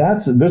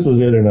 This is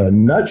it in a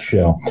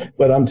nutshell.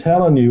 But I'm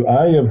telling you,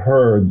 I have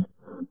heard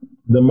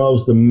the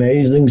most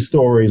amazing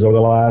stories over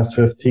the last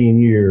 15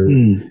 years.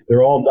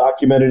 They're all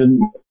documented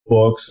in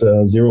books,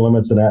 Zero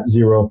Limits and At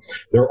Zero.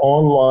 They're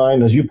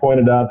online. As you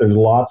pointed out, there's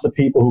lots of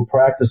people who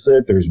practice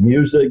it. There's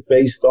music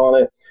based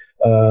on it.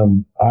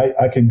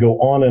 I could go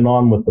on and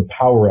on with the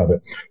power of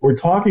it. We're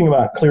talking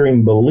about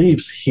clearing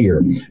beliefs here,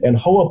 and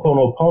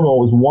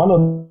Ho'oponopono is one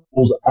of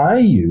those I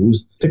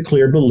use to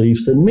clear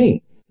beliefs in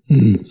me.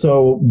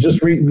 So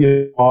just read,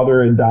 your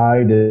father had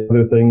died and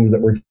other things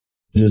that were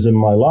changes in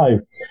my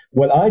life.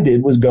 What I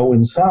did was go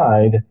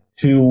inside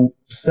to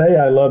say,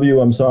 I love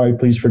you, I'm sorry,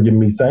 please forgive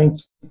me, thank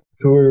you,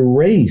 to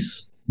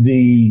erase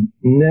the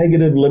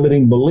negative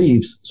limiting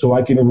beliefs so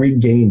I can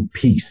regain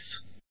peace.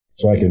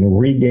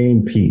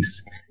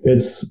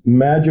 It's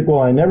magical.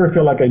 I never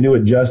feel like I do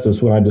it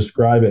justice when I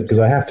describe it because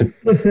I have to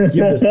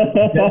give this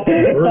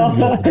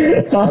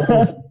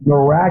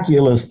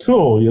miraculous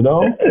tool, you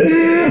know?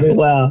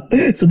 Wow.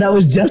 So that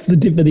was just the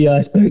tip of the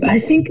iceberg. I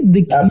think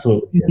the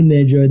key in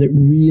there, Joe, that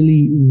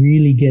really,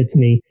 really gets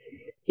me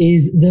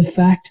is the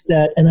fact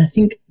that, and I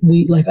think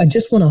I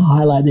just want to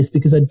highlight this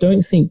because I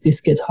don't think this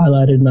gets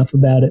highlighted enough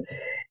about it,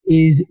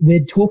 is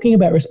we're talking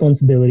about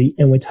responsibility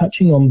and we're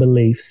touching on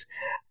beliefs.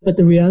 But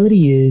the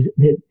reality is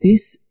that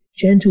this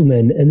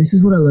gentleman, and this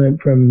is what I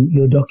learned from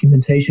your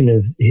documentation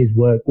of his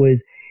work,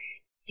 was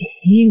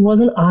he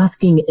wasn't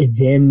asking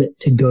them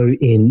to go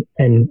in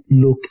and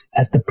look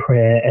at the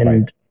prayer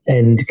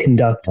and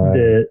conduct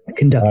it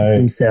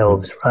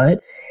themselves, right?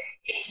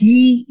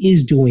 He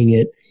is doing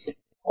it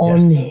on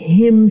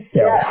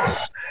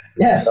himself.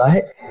 Yes.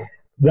 Right?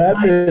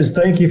 That is,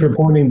 thank you for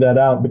pointing that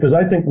out, because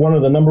I think one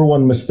of the number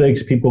one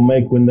mistakes people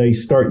make when they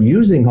start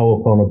using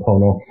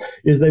Ho'oponopono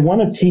is they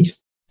want to teach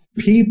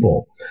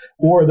people.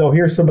 Or they'll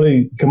hear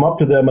somebody come up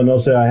to them and they'll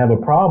say, I have a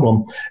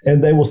problem.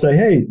 And they will say,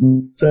 hey,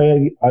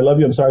 say, I love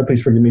you. I'm sorry.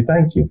 Please forgive me.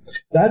 Thank you.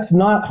 That's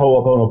not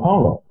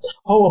Ho'oponopono.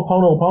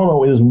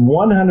 Ho'oponopono is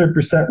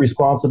 100%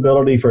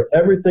 responsibility for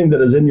everything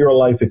that is in your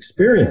life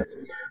experience.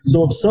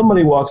 So if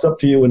somebody walks up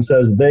to you and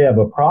says they have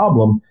a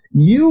problem,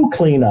 you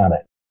clean on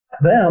it.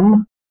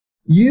 Them,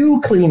 you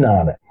clean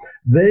on it.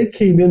 They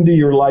came into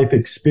your life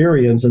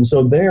experience, and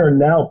so they are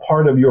now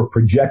part of your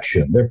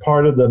projection. They're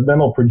part of the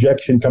mental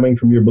projection coming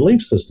from your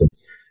belief system.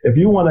 If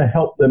you want to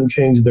help them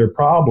change their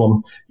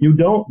problem, you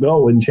don't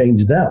go and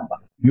change them.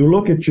 You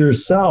look at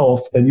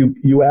yourself and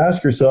you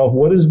ask yourself,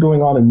 what is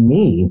going on in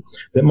me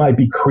that might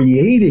be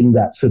creating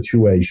that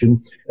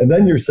situation? And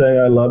then you're saying,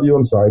 I love you,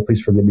 I'm sorry,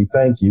 please forgive me,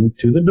 thank you,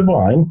 to the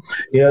divine,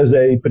 as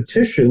a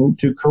petition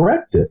to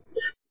correct it.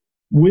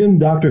 When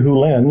Dr.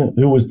 Hulen,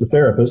 who was the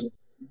therapist,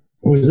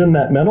 was in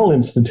that mental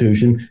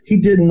institution, he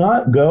did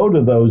not go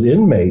to those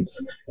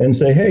inmates and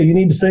say, hey, you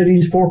need to say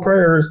these 4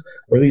 prayers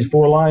or these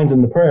 4 lines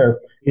in the prayer.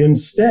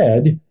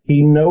 Instead,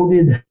 he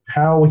noted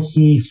how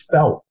he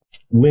felt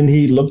when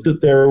he looked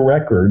at their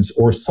records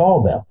or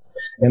saw them.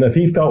 And if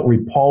he felt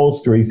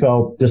repulsed or he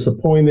felt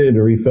disappointed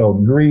or he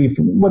felt grief,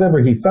 whatever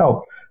he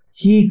felt,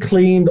 he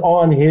cleaned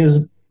on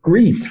his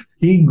grief.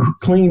 He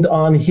cleaned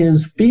on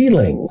his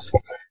feelings.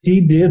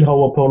 He did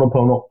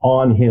Ho'oponopono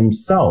on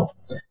himself.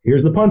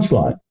 Here's the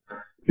punchline.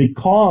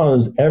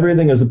 Because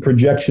everything is a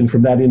projection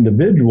from that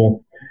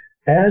individual,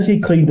 as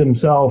he cleaned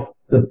himself,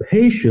 the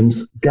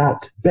patients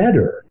got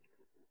better.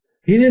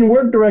 He didn't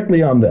work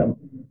directly on them.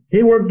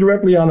 He worked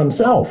directly on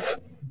himself.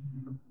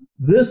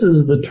 This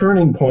is the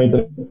turning point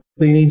that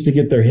he needs to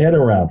get their head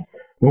around.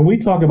 When we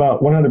talk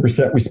about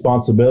 100%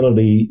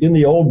 responsibility in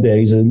the old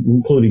days,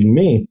 including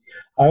me,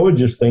 I would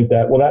just think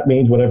that, well, that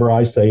means whatever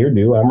I say or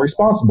do, I'm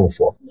responsible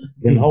for.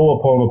 In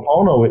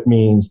Ho'oponopono, it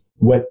means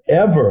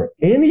whatever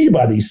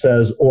anybody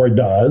says or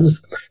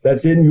does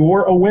that's in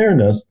your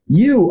awareness,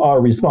 you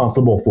are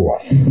responsible for.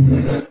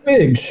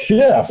 Big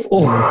shift.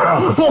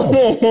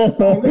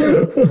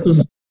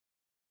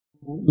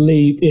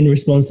 Leap in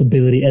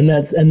responsibility. And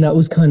that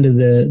was kind of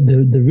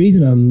the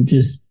reason I'm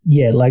just,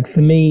 like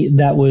for me,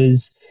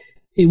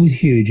 it was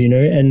huge,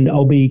 and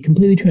I'll be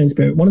completely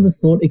transparent. One of the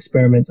thought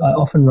experiments I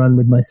often run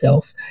with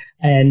myself,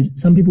 and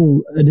some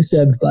people are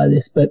disturbed by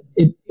this, but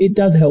it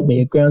does help me.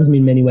 It grounds me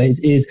in many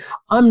ways, is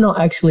I'm not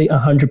actually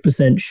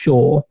 100%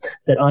 sure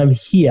that I'm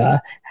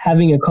here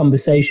having a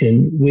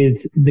conversation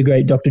with the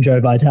great Dr. Joe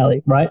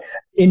Vitale, right?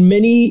 In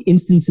many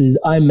instances,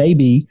 I may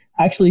be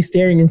actually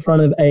staring in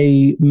front of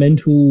I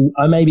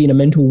may be in a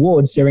mental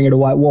ward staring at a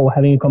white wall,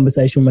 having a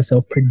conversation with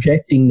myself,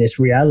 projecting this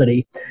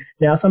reality.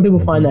 Now, some people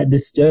find that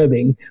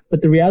disturbing,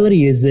 but the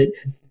reality is that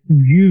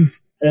you've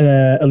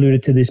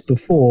alluded to this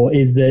before,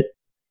 is that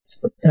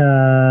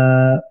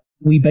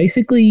we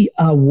basically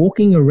are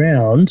walking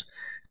around.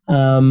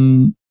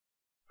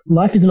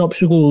 Life is an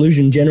optical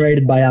illusion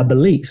generated by our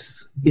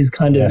beliefs, is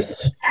kind of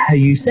how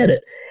you said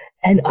it.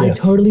 And I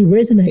totally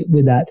resonate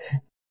with that.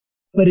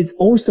 But it's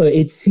also,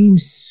 it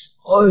seems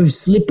so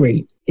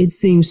slippery. It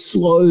seems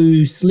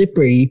so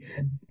slippery.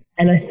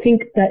 And I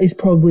think that is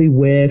probably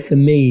where, for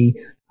me,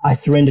 I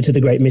surrender to the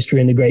great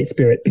mystery and the great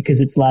spirit, because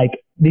it's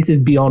like, this is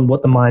beyond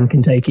what the mind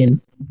can take in.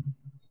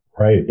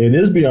 Right. It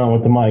is beyond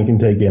what the mind can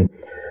take in.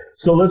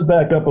 So let's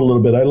back up a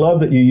little bit. I love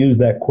that you use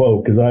that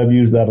quote, because I've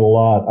used that a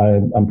lot.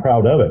 I'm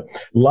proud of it.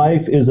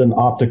 Life is an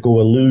optical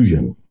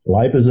illusion.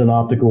 Life is an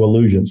optical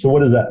illusion. So what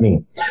does that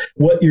mean?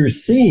 What you're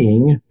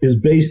seeing is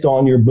based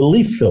on your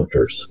belief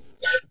filters.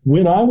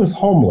 When I was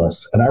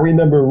homeless, and I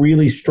remember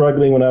really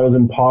struggling when I was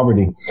in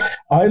poverty,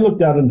 I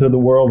looked out into the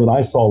world and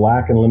I saw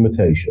lack and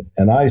limitation.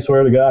 And I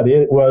swear to God,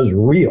 it was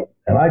real.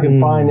 And I can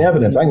find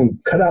evidence. I can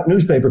cut out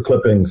newspaper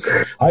clippings.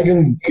 I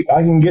can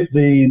get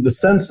the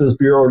Census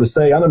Bureau to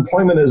say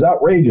unemployment is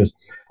outrageous.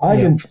 I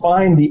can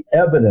find the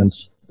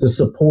evidence to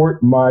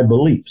support my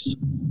beliefs.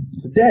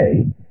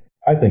 Today,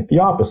 I think the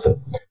opposite.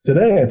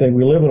 Today, I think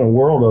we live in a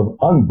world of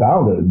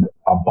unbounded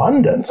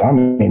abundance. I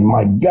mean,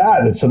 my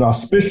God, it's an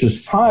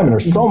auspicious time, and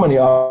there's so many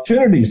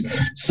opportunities,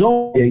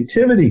 so many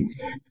activity,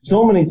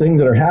 so many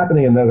things that are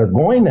happening and that are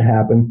going to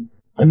happen.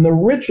 And the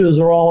riches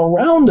are all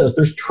around us.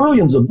 There's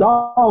trillions of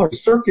dollars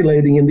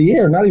circulating in the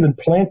air, not even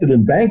planted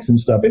in banks and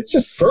stuff. It's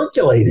just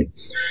circulating.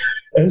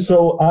 And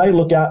so I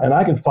look out and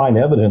I can find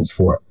evidence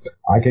for it.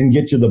 I can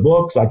get you the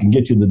books. I can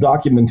get you the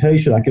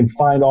documentation. I can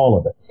find all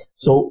of it.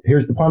 So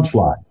here's the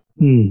punchline.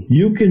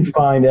 You can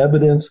find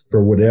evidence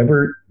for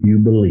whatever you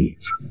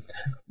believe.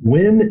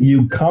 When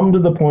you come to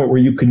the point where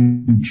you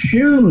can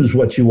choose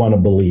what you want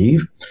to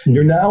believe,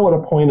 you're now at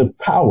a point of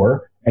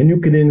power, and you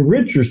can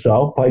enrich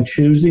yourself by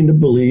choosing to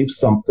believe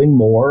something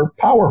more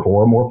powerful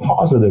or more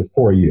positive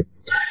for you.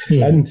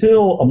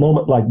 Until a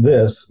moment like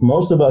this,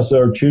 most of us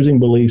are choosing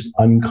beliefs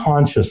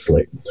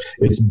unconsciously.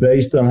 It's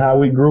based on how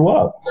we grew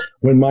up.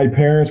 When my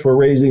parents were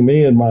raising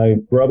me and my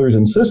brothers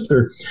and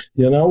sister,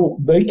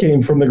 they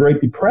came from the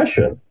Great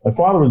Depression. My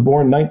father was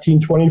born in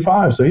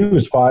 1925, so he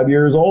was 5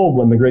 years old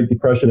when the Great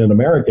Depression in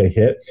America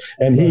hit,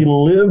 and he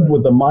lived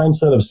with the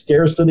mindset of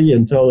scarcity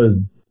until his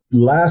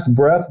last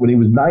breath when he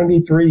was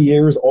 93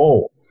 years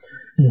old.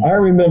 I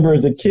remember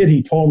as a kid,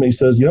 he told me, he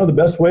says, you know, the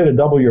best way to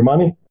double your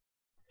money?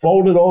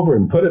 Fold it over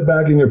and put it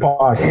back in your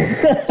pocket.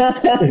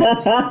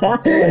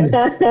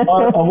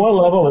 on one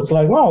level, it's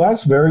like, wow,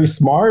 that's very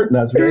smart and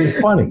that's very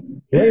funny.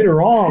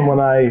 Later on, when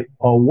I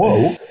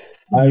awoke,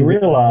 I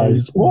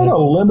realized what a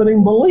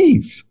limiting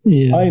belief.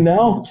 Yeah. I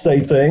now say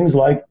things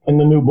like in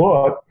the new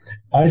book,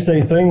 I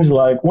say things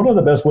like, one of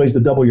the best ways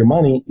to double your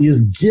money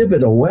is give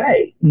it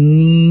away.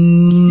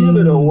 Give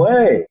it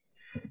away.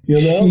 You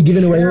know, you're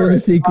giving away all the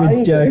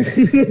secrets, Joe.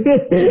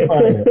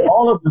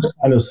 All of this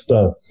kind of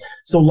stuff.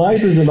 So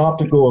life is an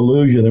optical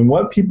illusion. And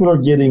what people are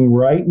getting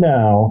right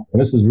now, and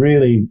this is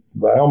really,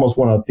 I almost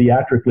want to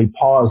theatrically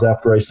pause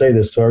after I say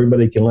this so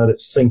everybody can let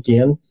it sink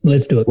in.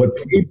 Let's do it.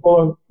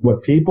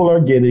 What people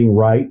are getting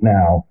right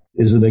now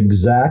is an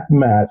exact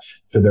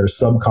match to their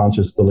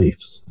subconscious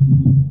beliefs.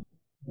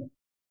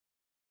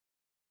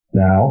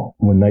 Now,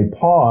 when they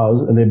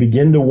pause and they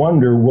begin to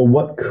wonder, well,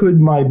 what could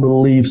my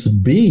beliefs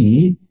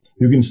be?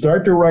 You can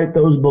start to write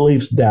those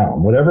beliefs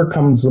down, whatever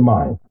comes to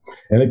mind.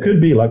 And it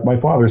could be like my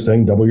father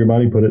saying, double your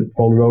money, fold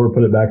it over,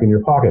 put it back in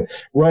your pocket.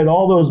 Write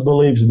all those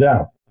beliefs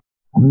down.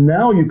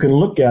 Now you can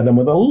look at them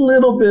with a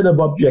little bit of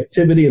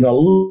objectivity and a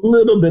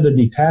little bit of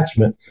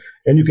detachment.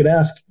 And you can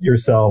ask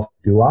yourself,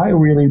 do I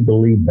really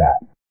believe that?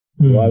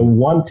 Do I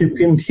want to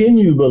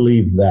continue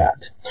believe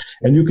that?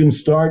 And you can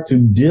start to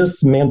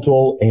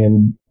dismantle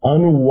and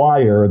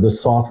unwire the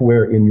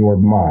software in your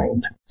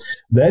mind.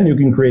 Then you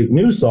can create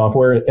new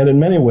software. And in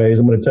many ways,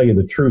 I'm going to tell you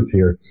the truth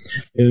here.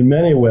 In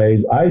many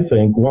ways, I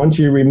think once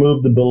you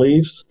remove the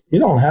beliefs, you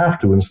don't have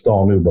to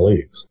install new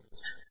beliefs.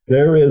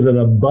 There is an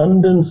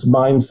abundance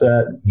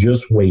mindset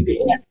just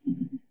waiting.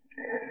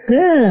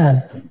 Yeah.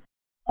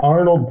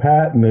 Arnold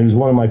Patton, who's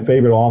one of my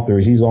favorite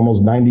authors, he's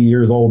almost 90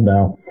 years old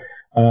now.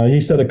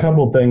 He said a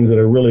couple of things that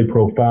are really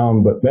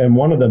profound, and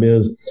one of them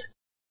is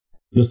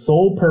the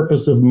sole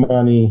purpose of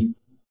money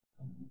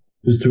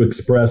is to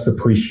express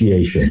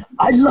appreciation.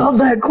 I love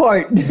that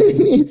quote.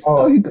 It's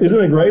so good.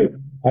 Isn't it great?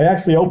 I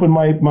actually opened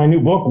my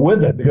new book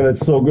with it because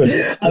it's so good.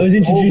 I was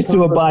introduced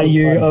to it by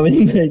you. I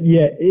mean,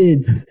 yeah,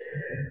 it's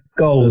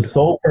gold. The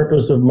sole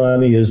purpose of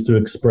money is to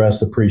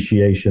express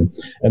appreciation.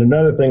 And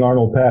another thing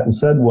Arnold Patton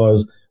said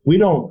was, we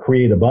don't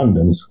create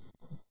abundance,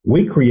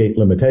 we create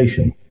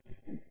limitation.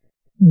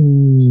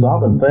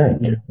 Stop and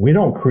think. We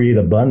don't create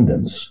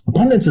abundance.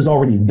 Abundance is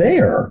already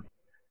there.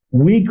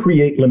 We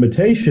create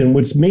limitation,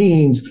 which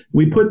means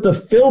we put the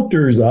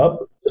filters up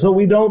so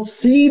we don't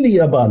see the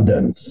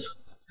abundance.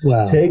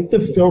 Wow. Take the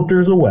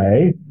filters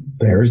away.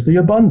 There's the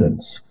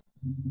abundance.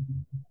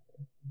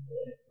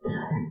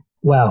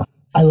 Wow.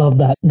 I love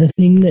that. The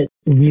thing that's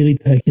really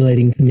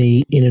percolating for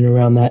me in and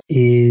around that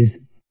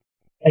is,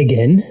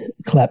 again,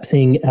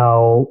 collapsing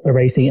our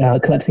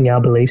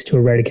beliefs to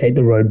eradicate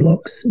the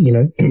roadblocks,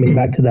 coming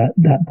back to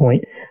that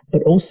point,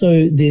 but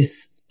also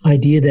this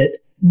idea that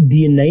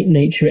the innate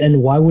nature,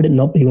 and why would it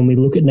not be when we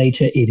look at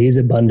nature, it is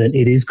abundant,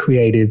 it is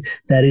creative,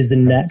 that is the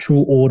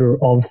natural order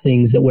of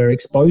things that we're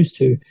exposed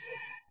to.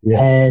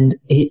 Yeah. And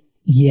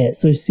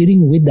so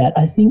sitting with that,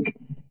 I think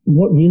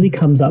what really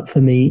comes up for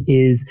me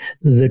is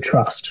the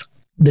trust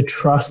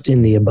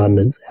in the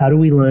abundance. How do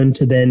we learn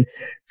to then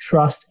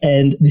trust?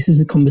 And this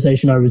is a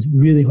conversation I was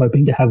really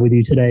hoping to have with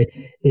you today,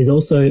 is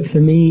also, for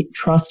me,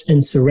 trust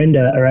and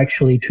surrender are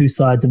actually two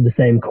sides of the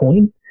same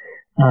coin.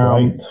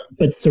 Right.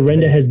 But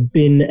surrender has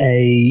been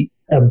a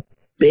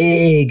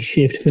big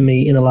shift for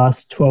me in the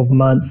last 12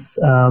 months,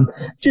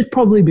 just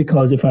probably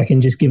because, if I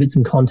can just give it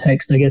some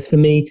context, I guess for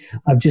me,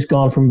 I've just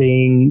gone from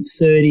being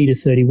 30 to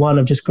 31.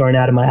 I've just grown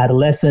out of my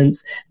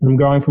adolescence, and I'm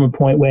growing from a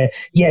point where,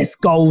 yes,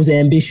 goals,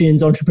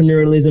 ambitions,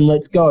 entrepreneurialism,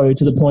 let's go,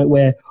 to the point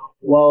where,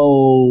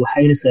 whoa,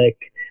 hang on a sec.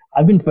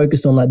 I've been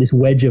focused on like this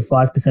wedge of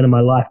 5% of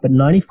my life, but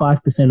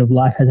 95% of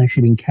life has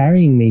actually been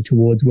carrying me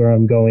towards where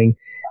I'm going.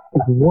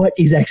 What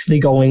is actually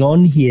going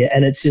on here?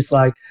 And it's just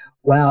like,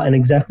 wow. And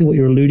exactly what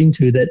you're alluding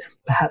to, that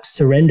perhaps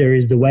surrender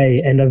is the way.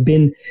 And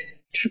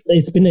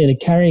it's been a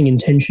carrying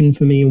intention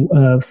for me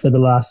for the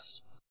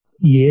last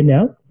year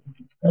now,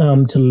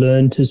 to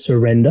learn to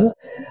surrender.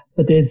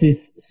 But there's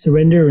this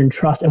surrender and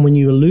trust. And when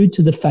you allude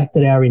to the fact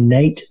that our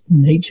innate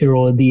nature,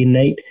 or the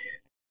innate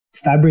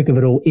fabric of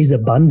it all, is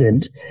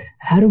abundant,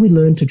 how do we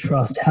learn to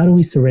trust? How do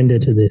we surrender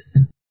to this?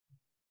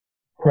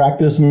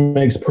 Practice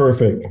makes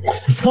perfect.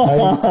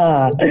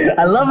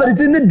 I love it.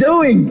 It's in the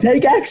doing.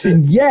 Take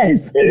action.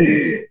 Yes.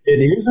 It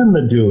is in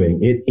the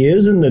doing. It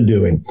is in the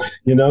doing.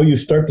 You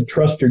start to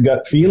trust your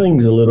gut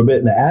feelings a little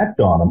bit and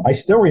act on them. I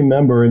still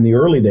remember in the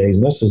early days,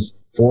 and this is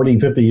 40,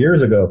 50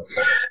 years ago,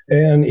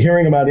 and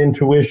hearing about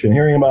intuition,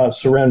 hearing about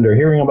surrender,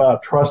 hearing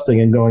about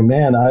trusting, and going,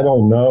 man, I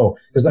don't know.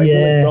 Because I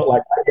really felt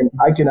like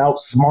I can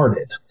outsmart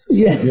it.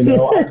 Yeah.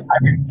 I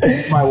can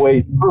think my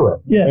way through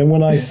it. Yeah. And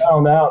when I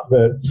found out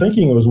that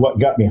thinking was what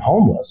got me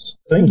homeless,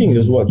 thinking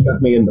is what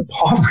got me into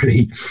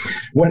poverty,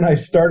 when I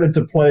started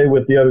to play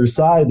with the other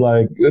side,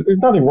 like, there's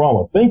nothing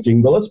wrong with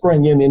thinking, but let's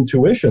bring in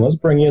intuition, let's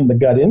bring in the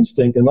gut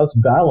instinct, and let's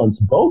balance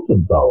both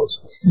of those.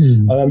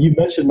 You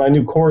mentioned my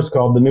new course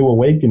called The New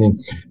Awakening.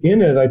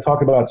 In it, I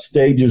talk about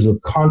stages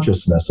of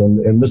consciousness,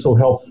 and this will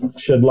help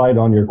shed light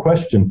on your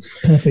question.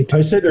 Perfect.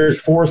 I say there's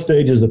 4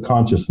 stages of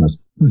consciousness.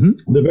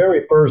 The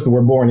very first that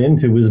we're born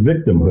into is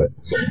victimhood.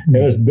 And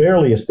it's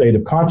barely a state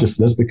of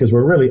consciousness because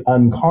we're really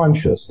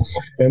unconscious.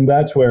 And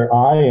that's where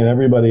I and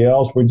everybody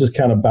else, we just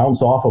kind of bounce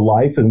off of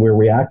life and we're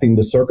reacting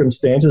to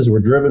circumstances.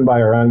 We're driven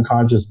by our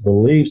unconscious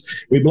beliefs.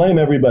 We blame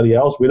everybody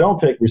else. We don't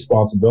take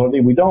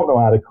responsibility. We don't know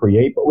how to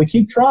create, but we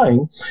keep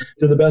trying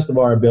to the best of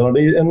our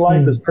ability. And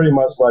life is pretty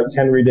much like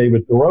Henry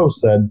David Thoreau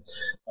said,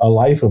 a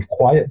life of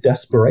quiet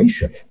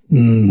desperation.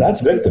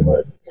 That's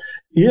victimhood.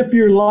 If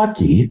you're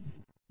lucky,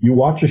 you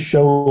watch a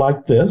show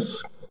like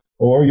this,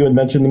 or you had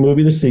mentioned the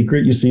movie The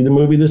Secret, you see the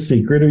movie The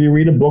Secret, or you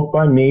read a book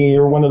by me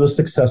or one of the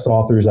success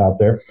authors out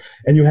there,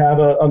 and you have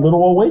a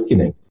little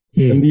awakening.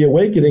 And the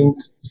awakening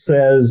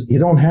says you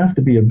don't have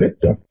to be a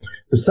victim.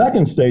 The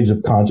second stage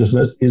of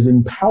consciousness is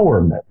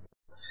empowerment.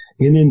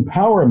 In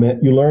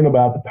empowerment, you learn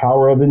about the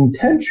power of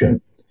intention,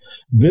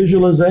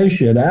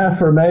 visualization,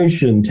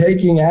 affirmation,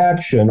 taking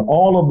action,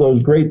 all of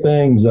those great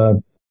things,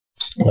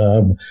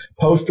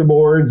 poster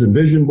boards and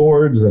vision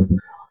boards and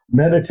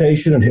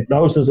meditation and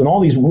hypnosis and all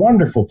these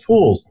wonderful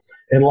tools.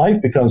 And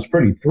life becomes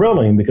pretty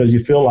thrilling because you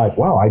feel like,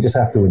 wow, I just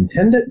have to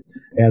intend it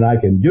and I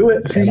can do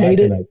it. Create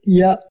it.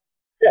 Yeah,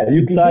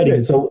 you can do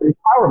it. So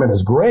empowerment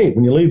is great.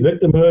 When you leave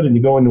victimhood and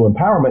you go into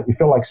empowerment, you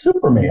feel like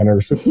Superman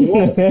or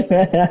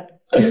Superwoman.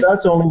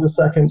 That's only the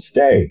second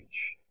stage.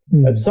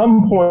 At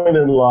some point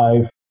in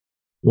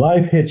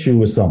life hits you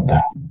with something.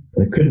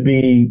 It could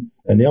be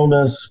an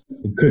illness.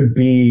 It could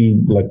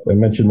be, like I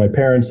mentioned, my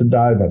parents had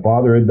died, my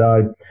father had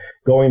died,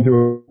 going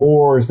through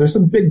wars. There's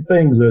some big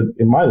things that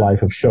in my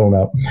life have shown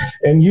up.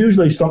 And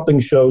usually something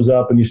shows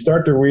up and you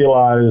start to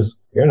realize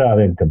you're not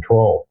in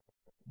control.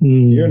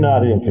 You're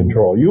not in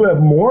control. You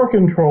have more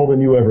control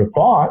than you ever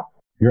thought.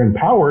 You're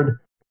empowered,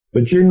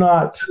 but you're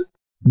not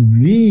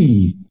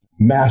the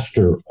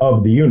master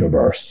of the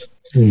universe.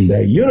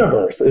 The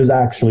universe is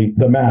actually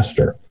the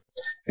master.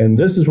 And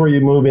this is where you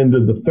move into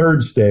the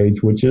third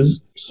stage, which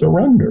is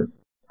surrender.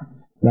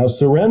 Now,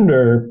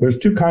 surrender, there's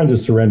 2 kinds of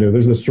surrender.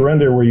 There's the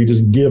surrender where you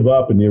just give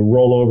up and you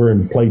roll over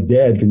and play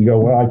dead and you go,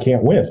 well, I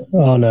can't win.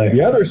 Oh, no.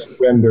 The other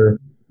surrender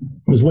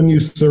is when you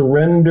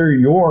surrender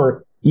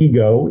your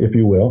ego, if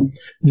you will,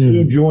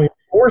 to join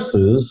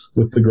forces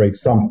with the great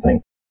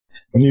something.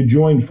 When you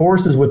join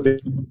forces with the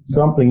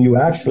something, you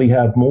actually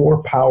have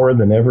more power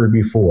than ever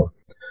before.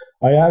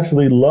 I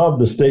actually love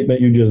the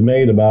statement you just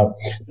made about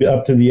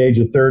up to the age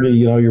of 30,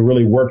 you're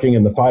really working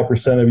and the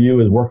 5% of you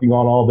is working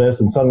on all this.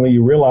 And suddenly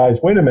you realize,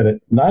 wait a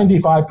minute,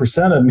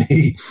 95% of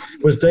me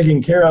was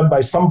taken care of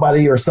by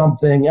somebody or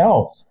something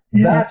else.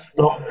 Yeah. That's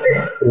the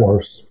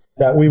force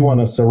that we want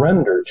to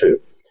surrender to.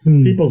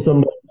 People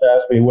sometimes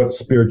ask me what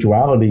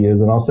spirituality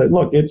is. And I'll say,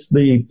 look, it's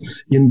the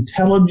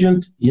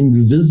intelligent,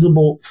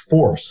 invisible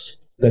force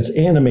that's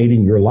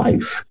animating your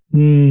life.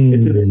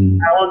 It's an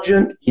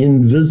intelligent,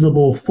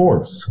 invisible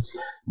force.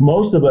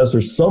 Most of us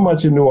are so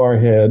much into our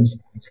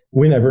heads,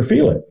 we never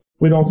feel it.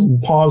 We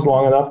don't pause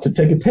long enough to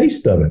take a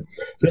taste of it.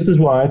 This is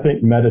why I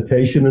think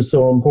meditation is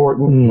so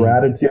important,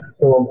 gratitude is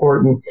so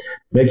important,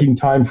 making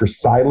time for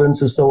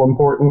silence is so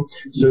important,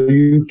 so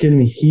you can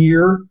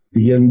hear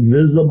the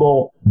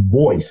invisible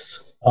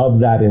voice of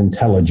that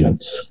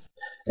intelligence.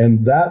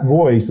 And that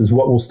voice is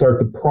what will start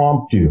to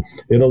prompt you.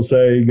 It'll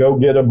say, go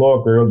get a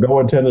book or go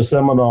attend a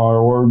seminar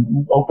or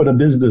open a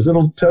business.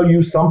 It'll tell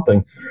you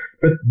something.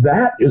 But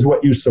that is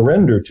what you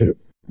surrender to.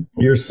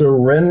 You're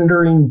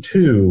surrendering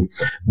to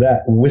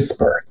that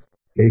whisper.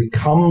 It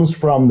comes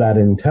from that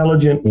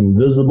intelligent,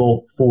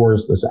 invisible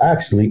force that's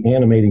actually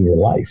animating your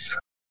life.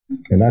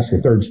 And that's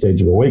the third stage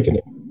of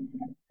awakening.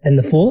 And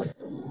the fourth?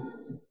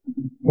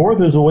 Fourth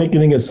is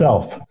awakening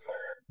itself.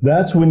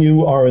 That's when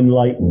you are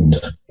enlightened.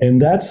 And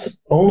that's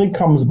only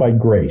comes by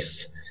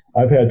grace.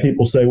 I've had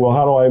people say, well,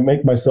 how do I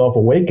make myself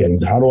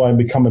awakened? How do I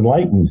become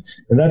enlightened?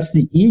 And that's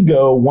the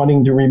ego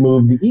wanting to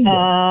remove the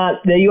ego.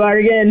 There you are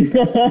again.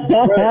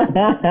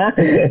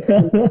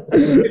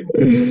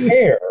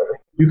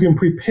 You can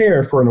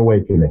prepare for an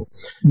awakening.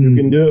 You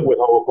can do it with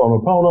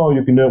Ho'oponopono.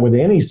 You can do it with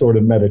any sort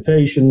of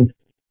meditation,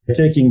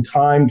 taking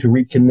time to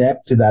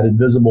reconnect to that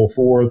invisible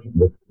force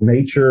with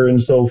nature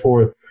and so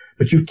forth.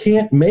 But you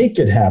can't make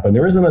it happen.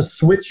 There isn't a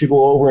switch you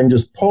go over and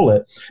just pull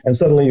it and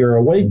suddenly you're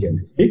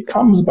awakened. It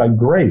comes by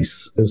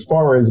grace, as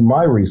far as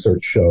my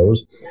research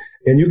shows.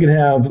 And you can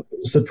have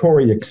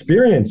Satori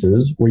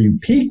experiences where you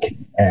peek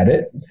at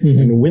it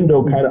and the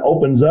window kind of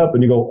opens up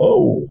and you go,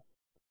 oh,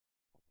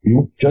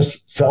 you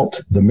just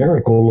felt the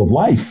miracle of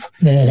life.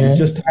 You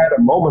just had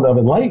a moment of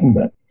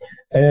enlightenment.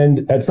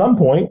 And at some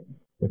point,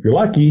 if you're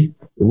lucky,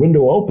 the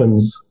window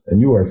opens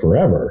and you are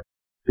forever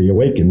the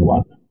awakened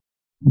one.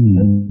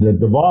 And the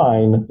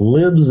divine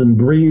lives and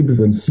breathes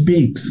and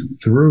speaks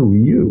through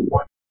you.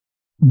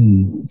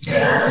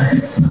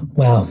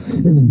 Wow,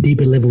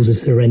 deeper levels of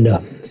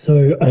surrender.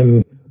 So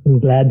I'm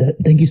glad that,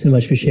 thank you so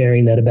much for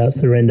sharing that about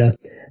surrender.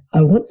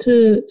 I want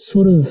to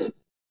sort of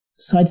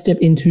sidestep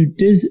into,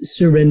 does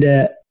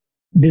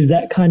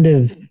that kind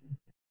of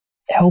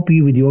help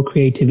you with your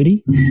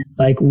creativity?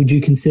 Like, would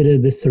you consider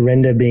the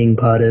surrender being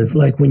part of,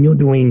 like, when you're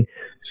doing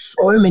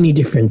so many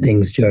different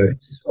things, Joe,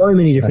 so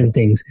many different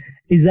things,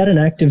 is that an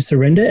act of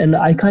surrender? And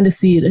I kind of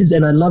see it as,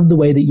 and I love the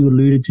way that you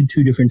alluded to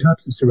two different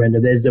types of surrender.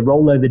 There's the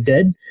roll over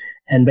dead,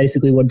 and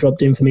basically what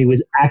dropped in for me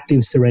was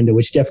active surrender,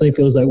 which definitely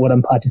feels like what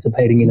I'm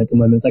participating in at the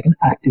moment. It's like an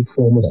active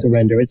form of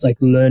surrender. It's like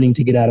learning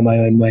to get out of my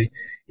own way.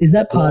 Is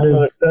that part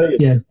of,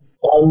 yeah.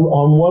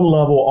 On one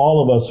level,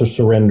 all of us are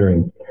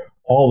surrendering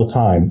all the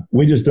time.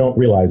 We just don't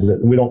realize it,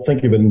 and we don't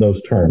think of it in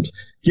those terms.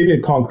 Give you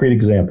a concrete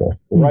example.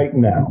 Right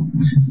now,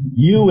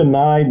 you and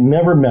I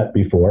never met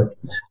before.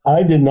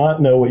 I did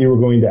not know what you were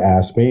going to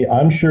ask me.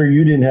 I'm sure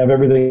you didn't have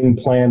everything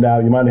planned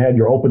out. You might have had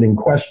your opening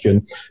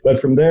question, but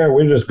from there,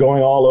 we're just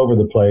going all over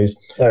the place.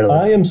 Totally.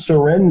 I am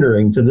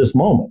surrendering to this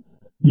moment.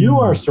 You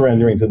are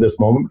surrendering to this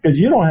moment because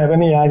you don't have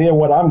any idea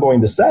what I'm going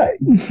to say.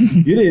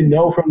 You didn't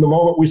know from the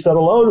moment we said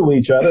hello to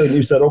each other and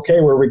you said, okay,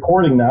 we're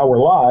recording now,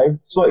 we're live.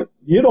 So like,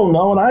 you don't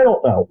know and I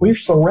don't know. We're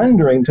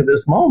surrendering to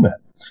this moment.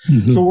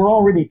 So we're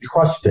already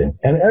trusting,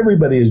 and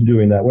everybody is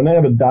doing that. When they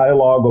have a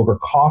dialogue over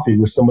coffee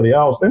with somebody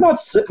else, they're not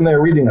sitting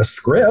there reading a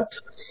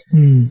script,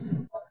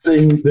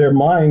 using their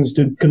minds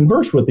to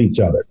converse with each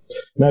other.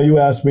 Now, you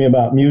asked me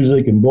about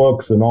music and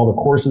books and all the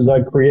courses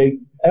I create.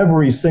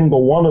 Every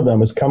single one of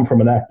them has come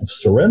from an act of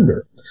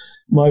surrender.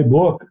 My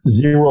book,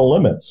 Zero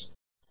Limits,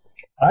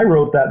 I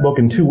wrote that book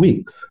in 2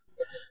 weeks.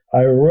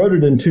 I wrote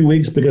it in 2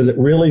 weeks because it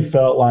really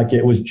felt like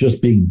it was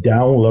just being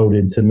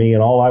downloaded to me,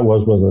 and all I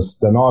was a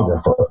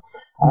stenographer.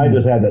 I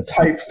just had to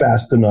type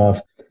fast enough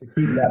to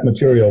keep that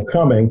material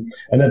coming.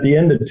 And at the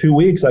end of 2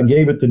 weeks, I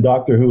gave it to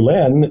Dr.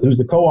 Hulen, who's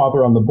the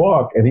co-author on the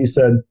book, and he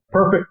said,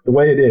 perfect the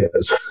way it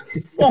is.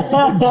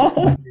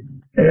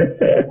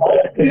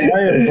 I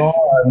had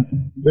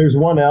gone, there's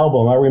one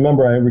album. I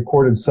remember I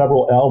recorded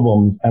several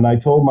albums, and I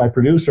told my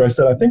producer, I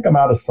said, I think I'm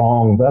out of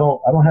songs. I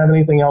don't have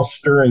anything else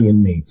stirring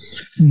in me.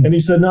 And he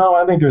said, no,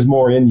 I think there's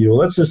more in you.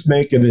 Let's just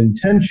make an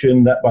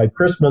intention that by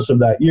Christmas of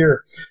that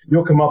year,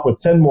 you'll come up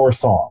with 10 more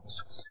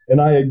songs. And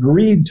I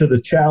agreed to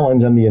the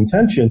challenge and the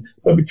intention,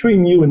 but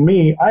between you and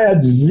me, I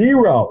had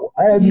zero.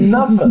 I had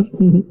nothing.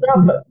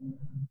 Nothing.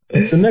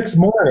 The next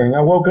morning,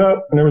 I woke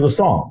up and there was a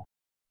song.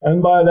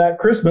 And by that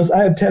Christmas, I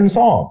had 10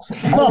 songs.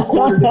 I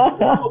recorded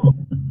an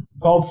album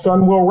called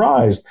Sun Will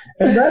Rise.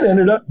 And that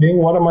ended up being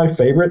one of my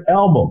favorite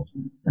albums,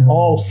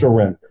 All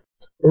Surrender.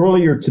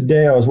 Earlier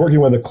today, I was working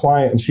with a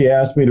client and she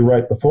asked me to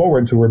write the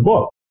foreword to her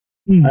book.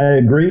 I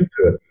agreed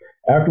to it.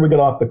 After we got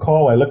off the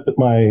call, I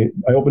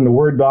opened a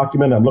Word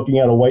document. I'm looking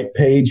at a white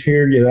page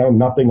here,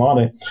 nothing on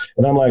it.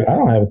 And I'm like, I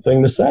don't have a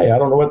thing to say. I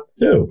don't know what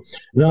to do.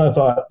 And then I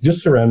thought,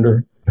 just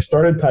surrender. I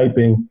started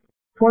typing.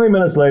 20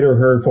 minutes later,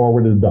 her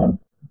foreword is done.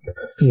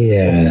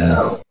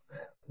 Yeah.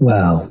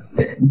 Wow.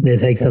 It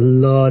takes a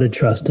lot of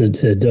trust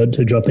to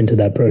drop into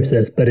that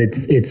process, but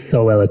it's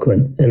so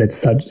eloquent and it's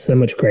so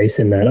much grace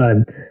in that.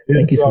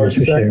 Thank you so much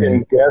for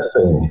sharing.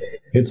 Guessing.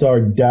 It's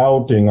our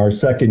doubting, our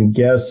second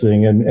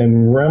guessing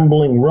and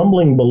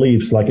rumbling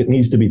beliefs like it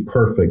needs to be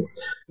perfect.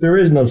 There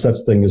is no such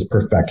thing as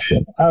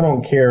perfection. I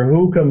don't care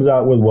who comes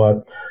out with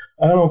what.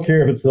 I don't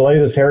care if it's the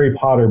latest Harry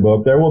Potter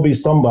book. There will be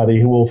somebody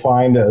who will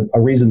find a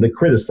reason to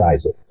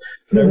criticize it.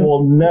 There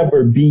will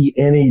never be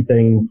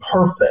anything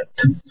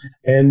perfect.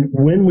 And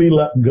when we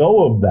let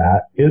go of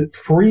that, it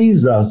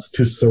frees us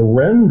to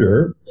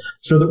surrender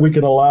so that we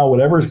can allow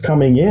whatever's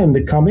coming in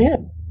to come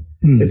in.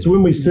 It's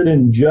when we sit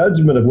in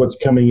judgment of what's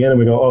coming in and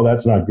we go, oh,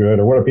 that's not good,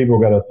 or what are people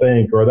going to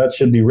think, or that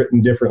should be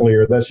written differently,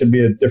 or that should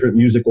be a different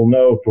musical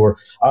note, or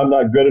I'm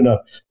not good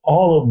enough.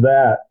 All of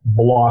that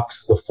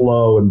blocks the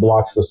flow and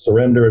blocks the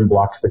surrender and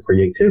blocks the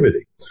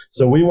creativity.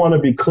 So we want to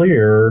be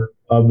clear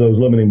of those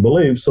limiting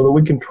beliefs so that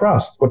we can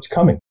trust what's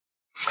coming.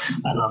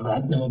 I love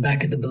that. And we're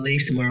back at the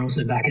beliefs, and we're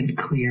also back at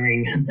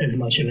clearing as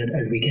much of it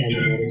as we can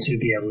in order to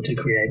be able to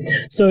create.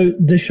 So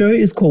the show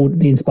is called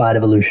The Inspired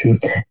Evolution,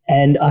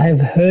 and I have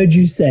heard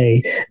you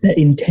say that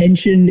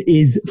intention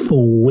is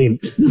for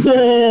wimps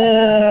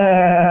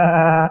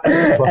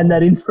and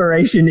that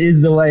inspiration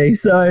is the way.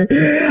 So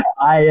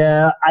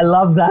I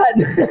love that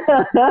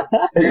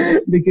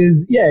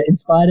because,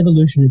 Inspired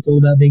Evolution, it's all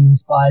about being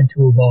inspired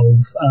to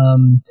evolve.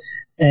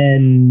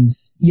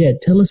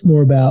 Tell us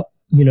more about,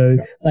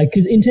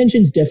 because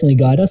intentions definitely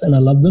guide us, and I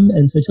love them.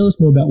 And so tell us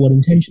more about what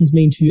intentions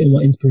mean to you and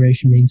what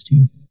inspiration means to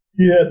you.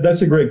 Yeah,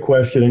 that's a great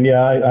question. And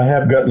I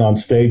have gotten on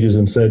stages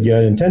and said,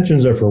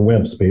 intentions are for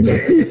wimps, people.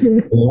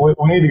 We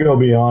need to go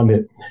beyond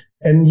it.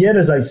 And yet,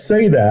 as I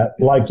say that,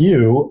 like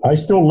you, I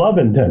still love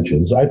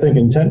intentions. I think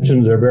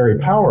intentions are very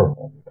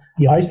powerful.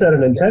 Yeah. I set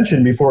an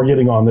intention before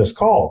getting on this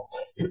call.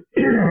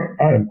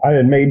 I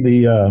had made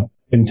the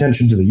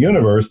intention to the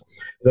universe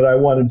that I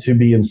wanted to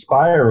be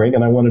inspiring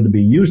and I wanted to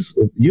be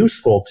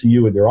useful to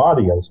you and your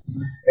audience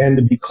and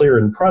to be clear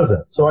and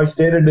present. So I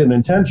stated an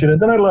intention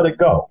and then I let it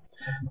go.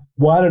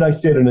 Why did I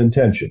state an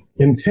intention?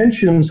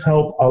 Intentions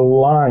help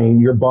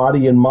align your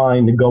body and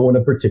mind to go in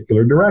a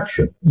particular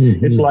direction.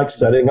 Mm-hmm. It's like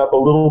setting up a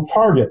little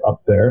target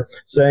up there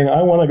saying,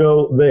 I want to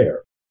go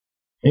there.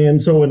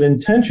 And so an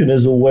intention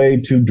is a way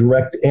to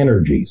direct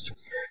energies.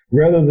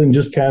 Rather than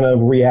just kind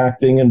of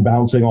reacting and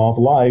bouncing off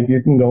life,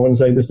 you can go and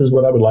say, this is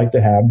what I would like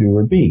to have, do,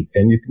 or be.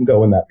 And you can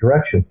go in that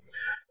direction.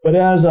 But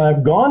as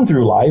I've gone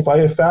through life, I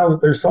have found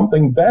that there's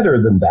something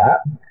better than that,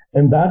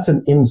 and that's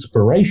an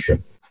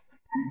inspiration.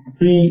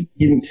 See,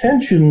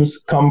 intentions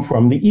come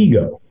from the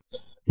ego.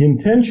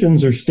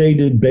 Intentions are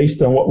stated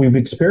based on what we've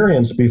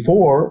experienced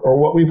before or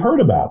what we've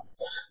heard about.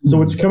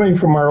 So it's coming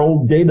from our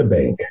old data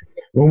bank.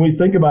 When we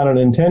think about an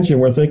intention,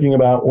 we're thinking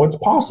about what's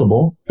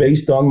possible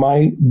based on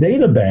my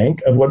data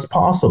bank of what's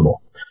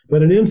possible.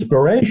 But an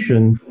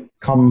inspiration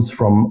comes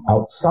from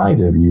outside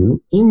of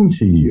you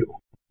into you.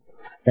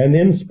 And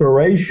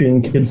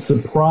inspiration can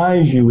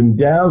surprise you and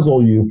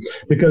dazzle you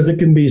because it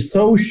can be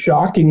so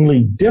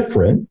shockingly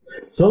different,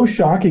 so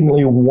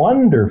shockingly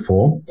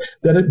wonderful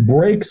that it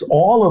breaks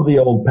all of the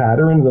old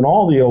patterns and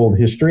all the old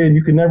history, and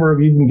you can never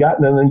have even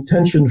gotten an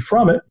intention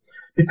from it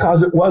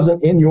because it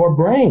wasn't in your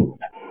brain.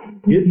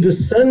 It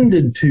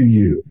descended to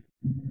you.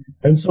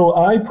 And so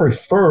I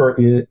prefer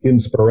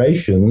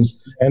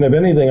inspirations. And if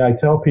anything, I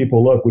tell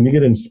people, look, when you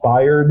get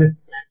inspired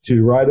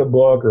to write a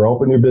book or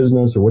open your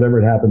business or whatever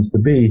it happens to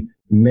be,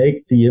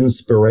 make the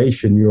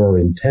inspiration your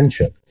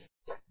intention.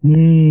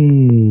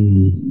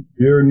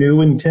 Your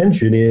new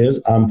intention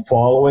is, I'm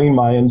following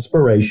my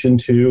inspiration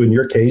to, in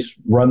your case,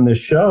 run this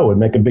show and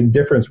make a big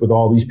difference with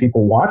all these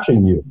people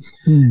watching you.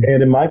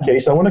 And in my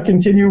case, I want to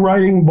continue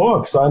writing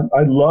books. I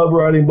love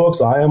writing books.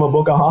 I am a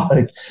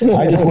bookaholic.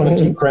 I just want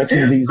to keep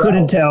cranking these out.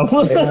 Couldn't tell.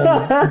 Because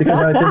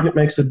I think it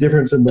makes a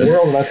difference in the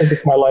world, and I think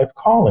it's my life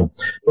calling.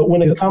 But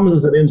when it comes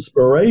as an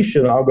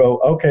inspiration, I'll go,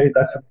 okay,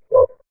 that's it.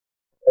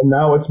 And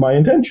now it's my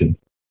intention.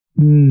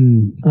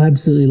 I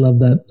absolutely love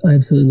that. I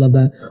absolutely love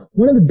that.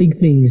 One of the big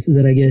things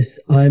that I guess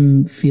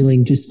I'm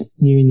feeling just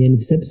nearing the end of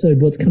this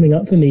episode, what's coming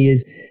up for me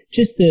is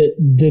just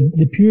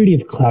the purity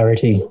of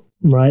clarity,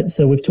 right?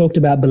 So we've talked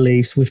about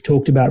beliefs, we've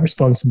talked about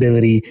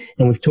responsibility,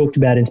 and we've talked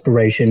about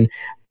inspiration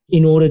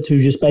in order to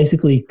just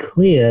basically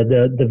clear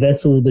the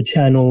vessel, the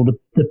channel,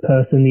 the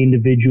person, the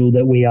individual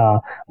that we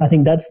are. I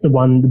think that's the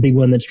big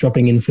one that's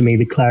dropping in for me,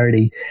 the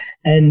clarity.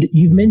 And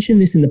you've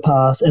mentioned this in the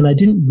past, and I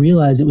didn't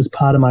realize it was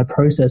part of my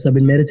process. I've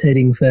been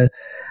meditating for,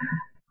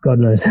 God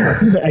knows,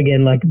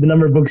 again, like the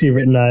number of books you've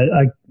written,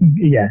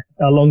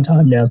 a long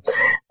time now.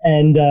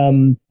 And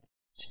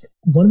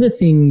one of the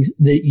things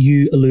that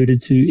you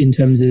alluded to in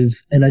terms of,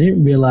 and I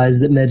didn't realize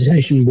that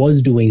meditation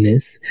was doing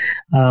this,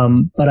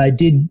 but I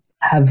did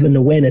have an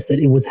awareness that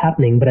it was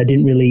happening, but I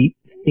didn't really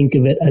think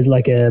of it as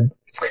like a,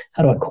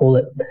 how do I call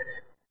it?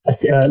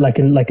 Like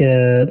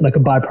a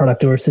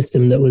byproduct or a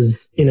system that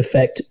was in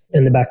effect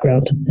in the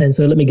background. And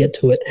so let me get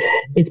to it.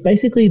 It's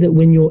basically that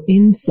when you're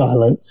in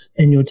silence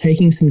and you're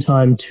taking some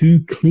time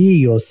to clear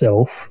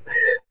yourself,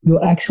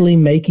 you're actually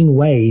making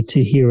way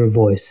to hear a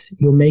voice.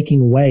 You're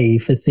making way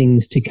for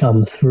things to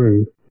come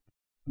through.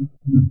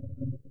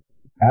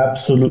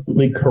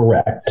 Absolutely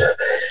correct.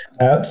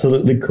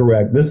 Absolutely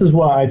correct. This is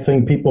why I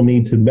think people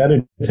need to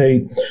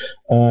meditate,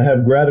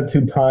 have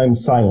gratitude time,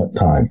 silent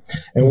time.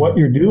 And what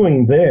you're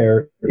doing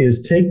there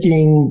is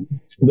taking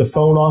the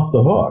phone off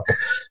the hook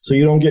so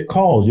you don't get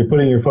calls. You're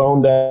putting your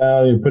phone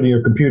down, you're putting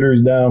your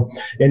computers down,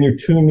 and you're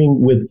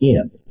tuning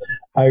within.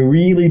 I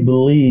really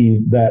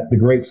believe that the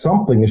great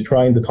something is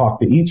trying to talk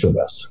to each of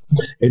us.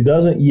 It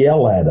doesn't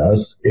yell at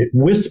us, it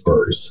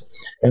whispers.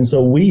 And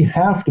so we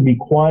have to be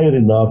quiet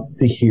enough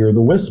to hear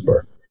the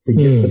whisper, to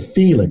get the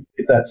feeling,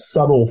 get that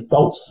subtle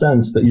felt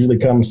sense that usually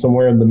comes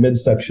somewhere in the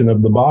midsection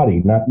of the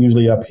body, not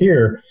usually up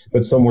here,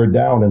 but somewhere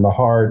down in the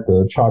heart,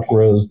 the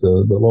chakras,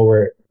 the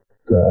lower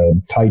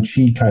Tai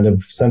Chi kind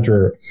of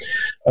center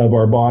of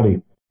our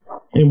body.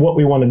 And what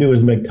we want to do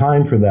is make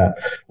time for that.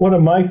 One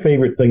of my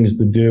favorite things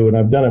to do, and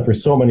I've done it for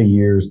so many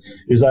years,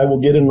 is I will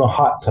get in the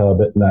hot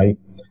tub at night.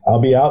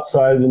 I'll be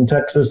outside in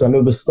Texas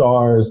under the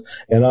stars,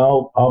 and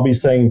I'll be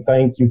saying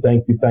thank you,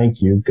 thank you,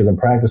 thank you, because I'm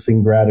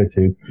practicing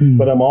gratitude.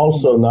 But I'm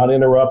also not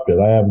interrupted.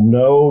 I have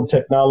no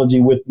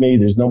technology with me.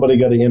 There's nobody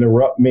going to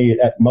interrupt me.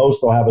 At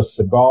most, I'll have a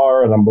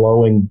cigar, and I'm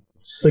blowing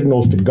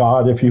signals to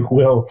God, if you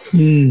will.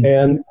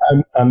 And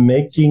I'm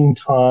making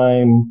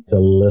time to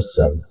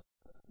listen.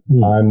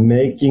 I'm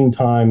making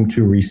time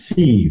to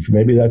receive.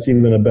 Maybe that's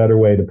even a better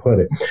way to put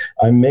it.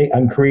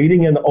 I'm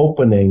creating an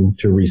opening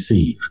to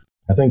receive.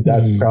 I think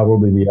that's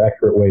probably the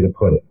accurate way to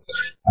put it.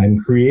 I'm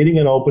creating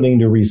an opening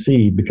to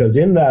receive, because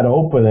in that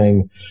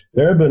opening,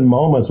 there have been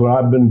moments when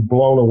I've been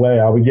blown away.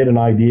 I would get an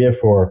idea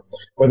for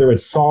whether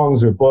it's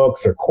songs or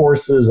books or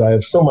courses. I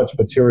have so much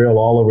material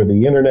all over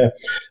the internet.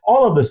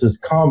 All of this has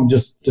come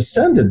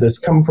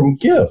from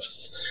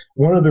gifts.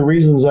 One of the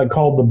reasons I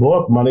called the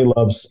book Money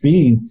Loves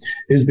Speed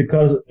is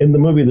because in the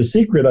movie The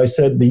Secret, I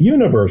said the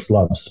universe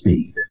loves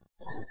speed.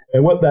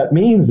 And what that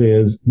means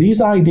is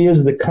these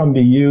ideas that come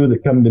to you,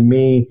 that come to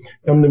me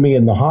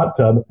in the hot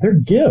tub, they're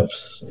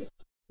gifts.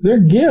 They're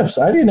gifts.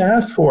 I didn't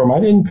ask for them. I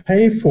didn't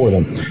pay for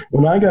them.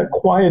 When I got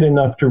quiet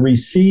enough to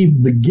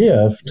receive the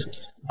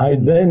gift, I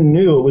then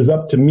knew it was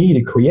up to me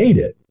to create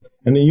it.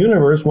 And the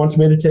universe wants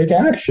me to take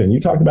action. You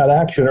talked about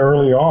action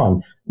earlier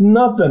on.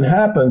 Nothing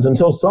happens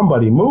until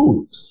somebody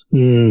moves.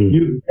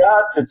 You've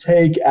got to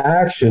take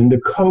action to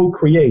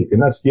co-create.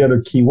 And that's the other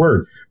key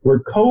word.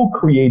 We're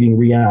co-creating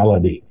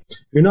reality.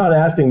 You're not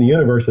asking the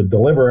universe to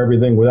deliver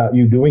everything without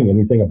you doing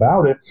anything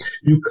about it.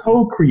 You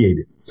co-create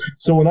it.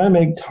 So when I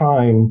make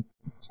time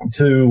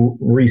to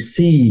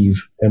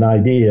receive an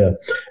idea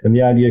and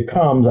the idea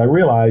comes, I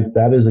realize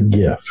that is a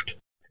gift.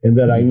 And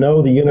that I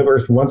know the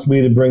universe wants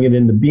me to bring it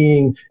into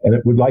being, and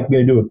it would like me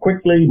to do it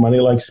quickly.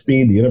 Money likes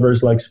speed, the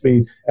universe likes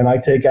speed, and I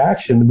take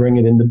action to bring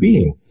it into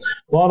being.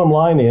 Bottom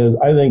line is,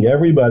 I think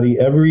everybody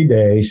every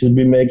day should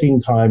be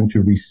making time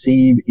to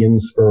receive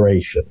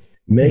inspiration.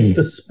 Make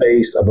the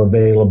space of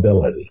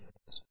availability.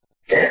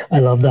 I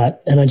love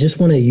that. And I just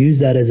want to use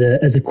that as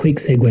a quick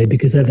segue,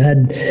 because I've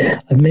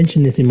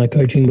mentioned this in my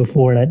coaching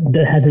before, and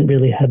it hasn't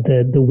really had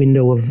the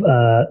window of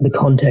the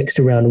context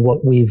around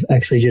what we've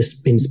actually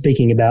just been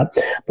speaking about.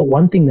 But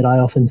one thing that I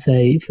often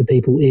say for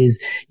people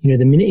is, the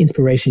minute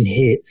inspiration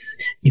hits,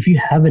 if you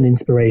have an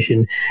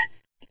inspiration,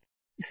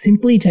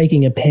 simply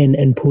taking a pen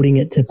and putting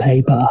it to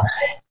paper,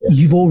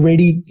 you've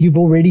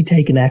already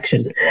taken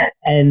action,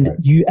 and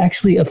you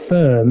actually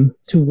affirm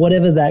to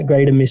whatever that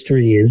greater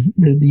mystery is.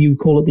 You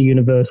call it the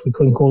universe, we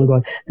couldn't call it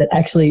God. That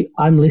actually,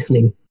 I'm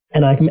listening,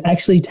 and I can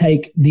actually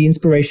take the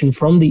inspiration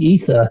from the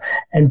ether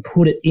and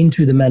put it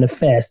into the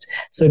manifest.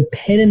 So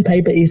pen and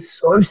paper is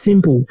so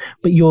simple,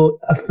 but you're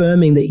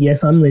affirming that,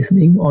 yes, I'm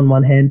listening on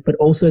one hand, but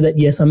also that,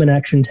 yes, I'm an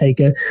action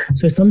taker.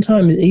 So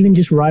sometimes even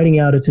just writing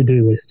out a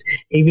to-do list,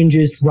 even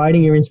just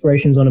writing your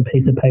inspirations on a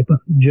piece of paper,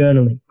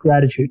 journaling,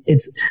 gratitude,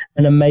 it's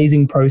an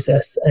amazing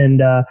process.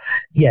 And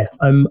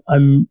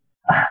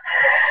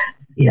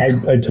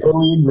I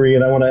totally agree,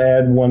 and I want to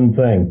add one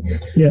thing.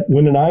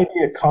 When an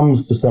idea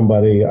comes to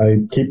somebody, I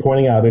keep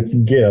pointing out it's a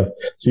gift,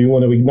 so you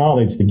want to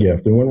acknowledge the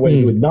gift. And one way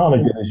you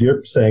acknowledge it is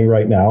you're saying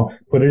right now,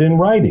 put it in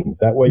writing.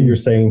 That way you're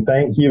saying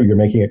thank you, you're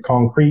making it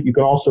concrete. You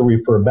can also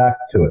refer back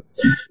to it.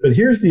 But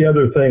here's the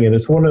other thing, and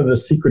it's one of the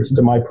secrets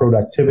to my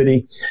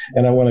productivity,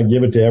 and I want to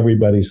give it to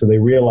everybody so they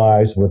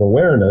realize with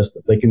awareness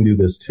that they can do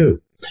this too.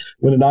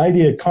 When an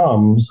idea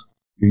comes,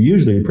 you're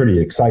usually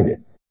pretty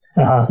excited.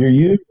 You're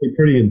usually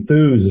pretty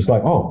enthused. It's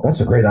like, oh, that's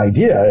a great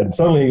idea. And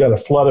suddenly you got a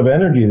flood of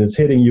energy that's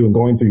hitting you and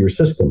going through your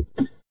system.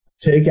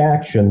 Take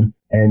action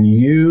and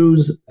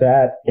use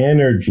that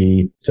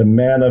energy to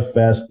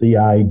manifest the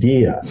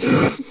idea.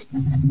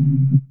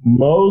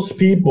 Most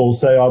people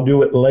say, I'll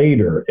do it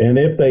later. And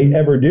if they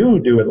ever do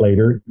it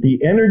later, the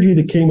energy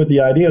that came with the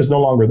idea is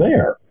no longer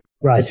there.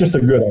 Right. It's just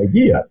a good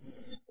idea.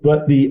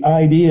 But the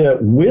idea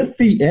with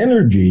the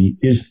energy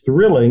is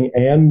thrilling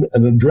and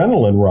an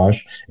adrenaline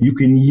rush. You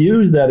can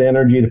use that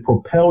energy to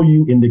propel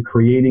you into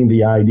creating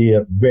the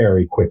idea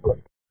very quickly.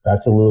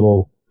 That's a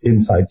little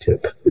inside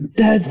tip.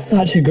 That's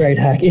such a great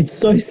hack. It's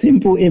so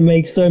simple. It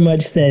makes so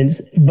much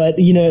sense. But,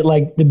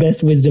 the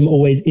best wisdom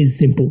always is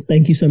simple.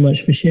 Thank you so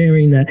much for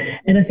sharing that.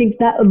 And I think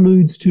that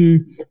alludes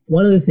to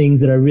one of the things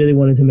that I really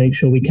wanted to make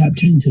sure we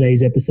captured in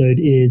today's episode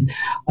is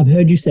I've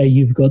heard you say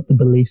you've got the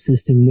belief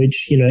system,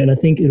 which, and I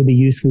think it'll be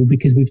useful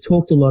because we've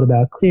talked a lot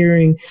about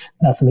clearing,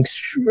 about some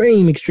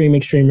extreme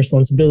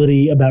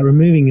responsibility, about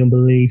removing your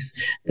beliefs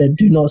that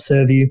do not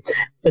serve you.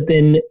 But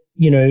then,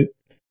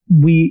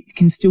 we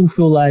can still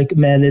feel like,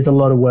 man, there's a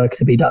lot of work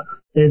to be done.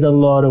 There's a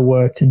lot of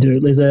work to do.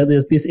 There's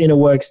this inner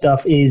work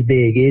stuff is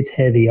big. It's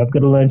heavy. I've got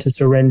to learn to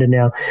surrender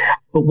now.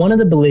 But one of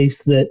the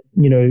beliefs that,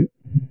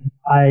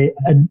 I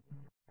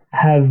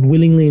have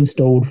willingly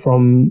installed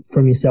from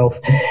yourself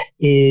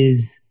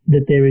is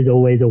that there is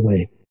always a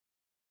way.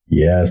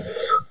 Yes.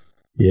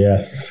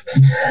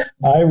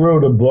 I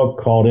wrote a book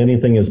called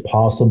Anything is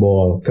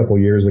Possible a couple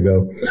years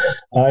ago.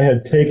 I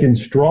had taken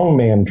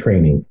strongman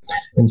training.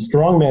 And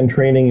strongman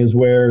training is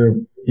where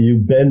you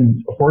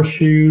bend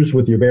horseshoes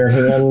with your bare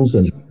hands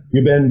and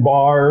you bend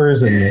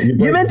bars and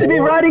you're meant to be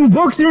writing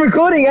books and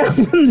recording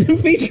albums and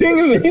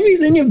featuring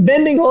movies and you're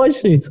bending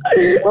horseshoes.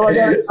 Well, I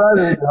got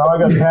excited. I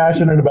got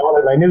passionate about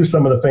it. I knew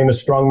some of the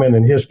famous strongmen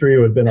in history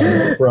who had been on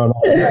Oprah and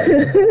all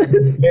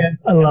that.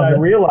 And I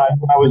realized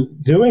when I was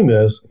doing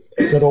this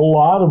that a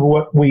lot of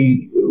what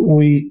we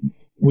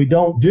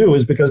don't do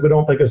is because we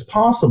don't think it's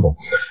possible.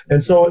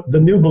 And so the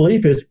new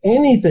belief is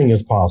anything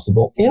is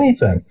possible,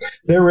 anything.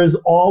 There is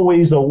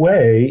always a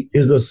way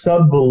is a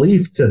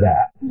sub-belief to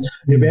that.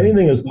 If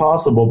anything is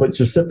possible, but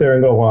just sit there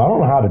and go, well, I don't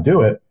know how to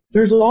do it,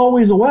 there's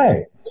always a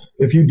way.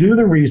 If you do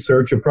the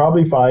research, you'll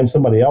probably find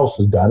somebody else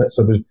has done it,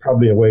 so there's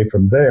probably a way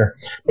from there.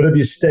 But if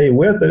you stay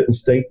with it and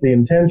state the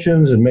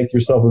intentions and make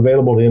yourself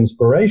available to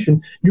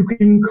inspiration, you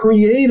can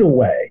create a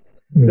way.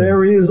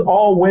 There is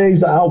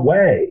always a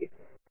way.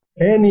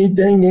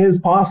 Anything is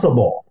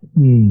possible.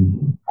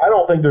 I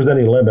don't think there's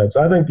any limits.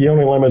 I think the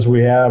only limits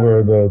we have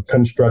are the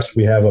constructs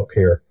we have up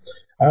here.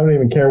 I don't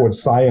even care what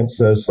science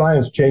says.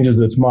 Science changes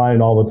its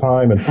mind all the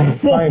time, and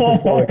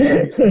scientists will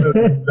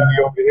study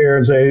over here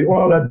and say,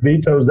 well, that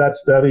vetoes that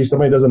study.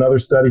 Somebody does another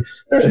study.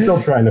 They're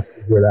still trying to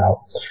figure it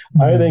out.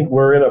 I think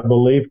we're in a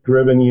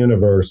belief-driven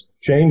universe.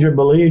 Change your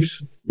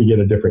beliefs, you get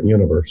a different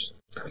universe.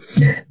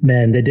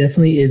 Man, there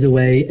definitely is a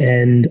way,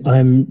 and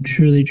I'm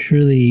truly,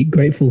 truly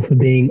grateful for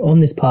being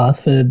on this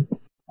path, for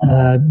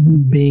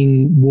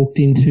being walked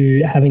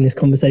into having this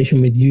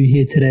conversation with you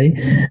here today.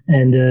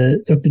 And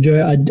Dr.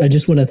 Joe, I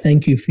just want to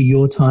thank you for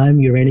your time,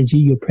 your energy,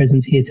 your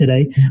presence here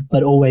today.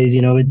 But always,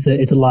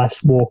 it's a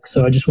life's walk.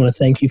 So I just want to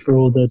thank you for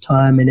all the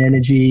time and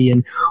energy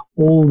and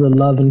all the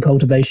love and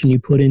cultivation you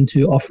put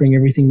into offering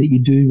everything that you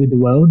do with the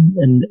world,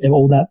 and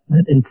all that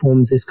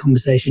informs this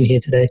conversation here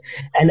today.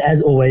 And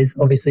as always,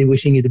 obviously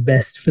wishing you the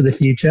best for the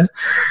future.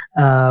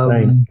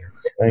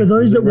 For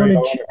those that want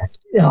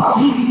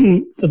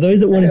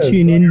to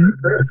tune in,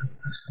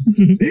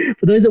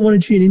 for those that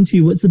want to tune into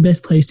you, what's the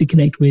best place to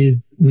connect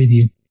with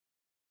you?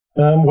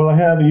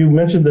 Well, you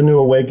mentioned the New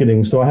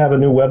Awakening, so I have a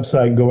new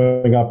website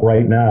going up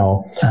right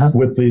now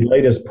with the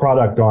latest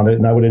product on it,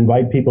 and I would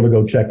invite people to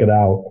go check it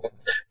out.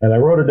 And I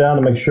wrote it down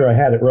to make sure I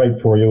had it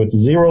right for you. It's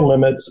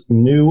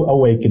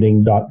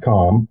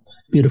ZeroLimitsNewAwakening.com.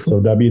 Beautiful.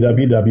 So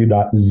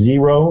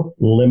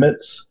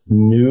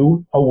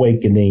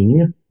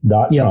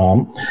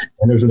www.ZeroLimitsNewAwakening.com.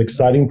 And there's an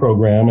exciting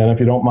program. And if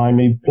you don't mind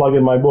me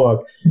plugging my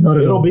book,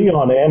 it'll be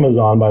on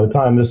Amazon by the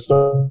time this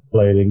starts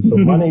relating. So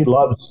Money,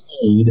 Love,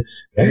 Speed,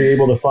 and be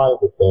able to find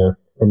it there.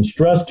 From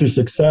Stress to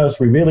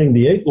Success, revealing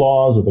the 8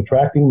 laws of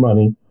attracting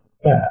money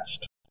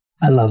fast.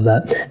 I love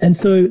that. And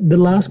so the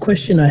last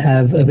question I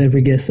have of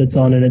every guest that's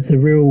on, and it's a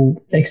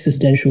real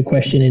existential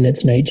question in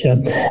its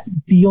nature,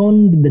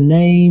 beyond the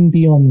name,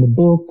 beyond the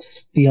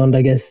books, beyond,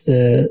 I guess,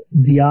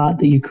 the art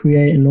that you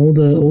create and all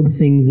the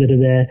things that are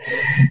there,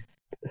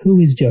 who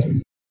is Joe?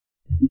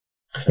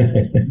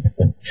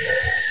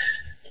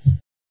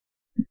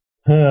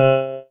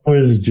 Who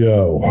is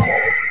Joe?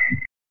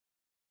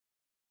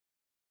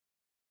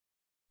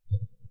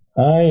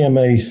 I am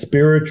a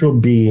spiritual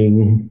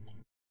being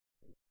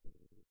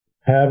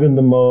having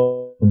the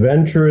most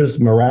adventurous,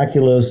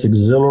 miraculous,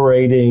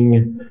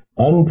 exhilarating,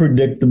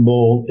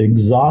 unpredictable,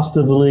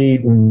 exhaustively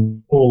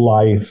full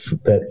life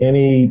that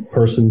any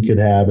person could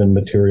have in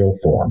material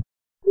form.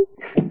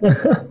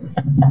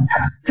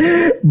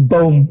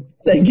 Boom.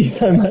 Thank you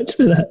so much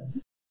for that.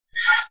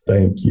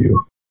 Thank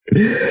you.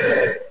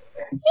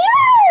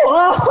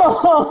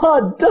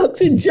 Oh,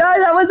 Dr. Joe,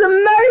 that was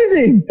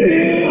amazing.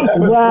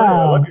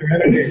 Wow.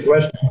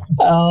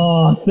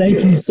 Oh,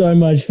 thank you so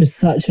much for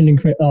such an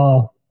incredible...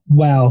 Oh,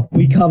 wow.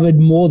 We covered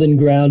more than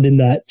ground in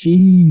that.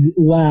 Jeez.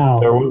 Wow.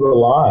 There was a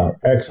lot.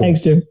 Excellent.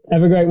 Thanks, Joe.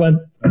 Have a great one.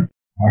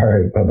 All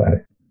right. Bye-bye.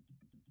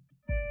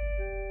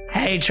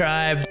 Hey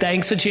tribe,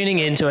 thanks for tuning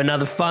in to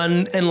another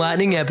fun,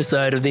 enlightening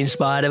episode of The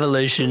Inspired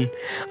Evolution.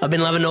 I've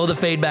been loving all the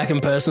feedback and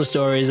personal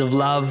stories of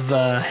love,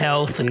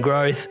 health and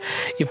growth.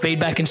 Your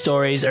feedback and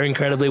stories are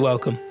incredibly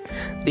welcome.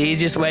 The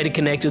easiest way to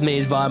connect with me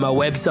is via my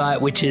website,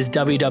 which is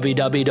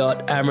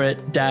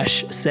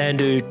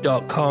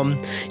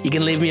www.amrit-sandhu.com. You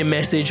can leave me a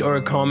message or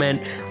a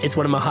comment. It's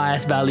one of my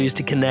highest values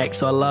to connect,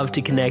 so I love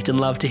to connect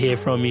and love to hear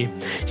from you.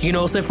 You can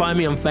also find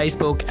me on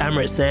Facebook,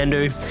 Amrit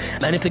Sandhu.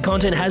 And if the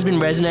content has been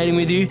resonating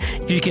with you,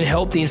 you can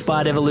help The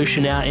Inspired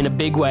Evolution out in a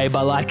big way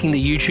by liking the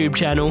YouTube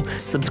channel,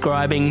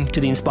 subscribing to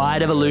The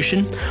Inspired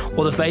Evolution,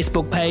 or the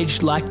Facebook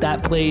page, like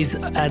that please,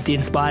 at The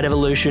Inspired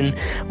Evolution,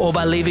 or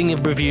by leaving a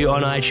review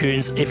on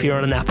iTunes if you're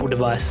on an Apple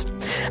device.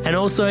 And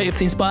also, if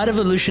the Inspired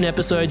Evolution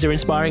episodes are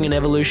inspiring an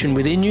evolution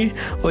within you,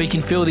 or you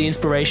can feel the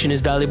inspiration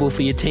is valuable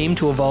for your team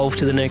to evolve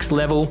to the next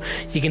level,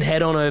 you can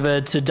head on over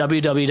to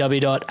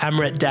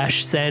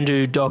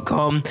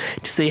www.amrit-sandhu.com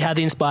to see how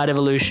the Inspired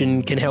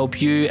Evolution can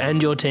help you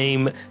and your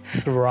team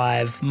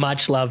thrive.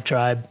 Much love,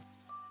 tribe.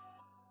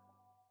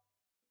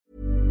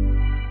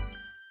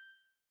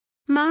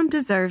 Mom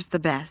deserves the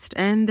best,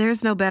 and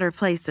there's no better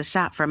place to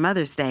shop for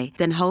Mother's Day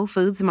than Whole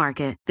Foods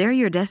Market. They're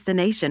your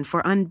destination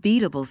for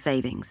unbeatable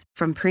savings,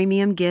 from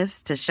premium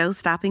gifts to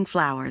show-stopping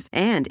flowers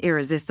and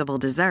irresistible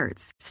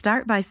desserts.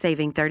 Start by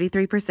saving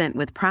 33%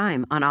 with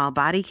Prime on all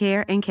body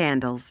care and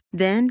candles.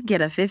 Then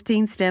get a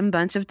 15-stem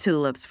bunch of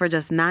tulips for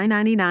just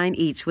 $9.99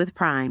 each with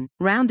Prime.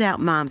 Round out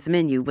Mom's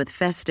menu with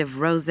festive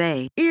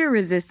rosé,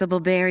 irresistible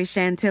berry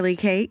chantilly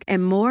cake,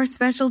 and more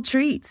special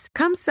treats.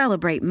 Come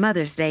celebrate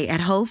Mother's Day at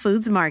Whole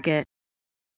Foods Market.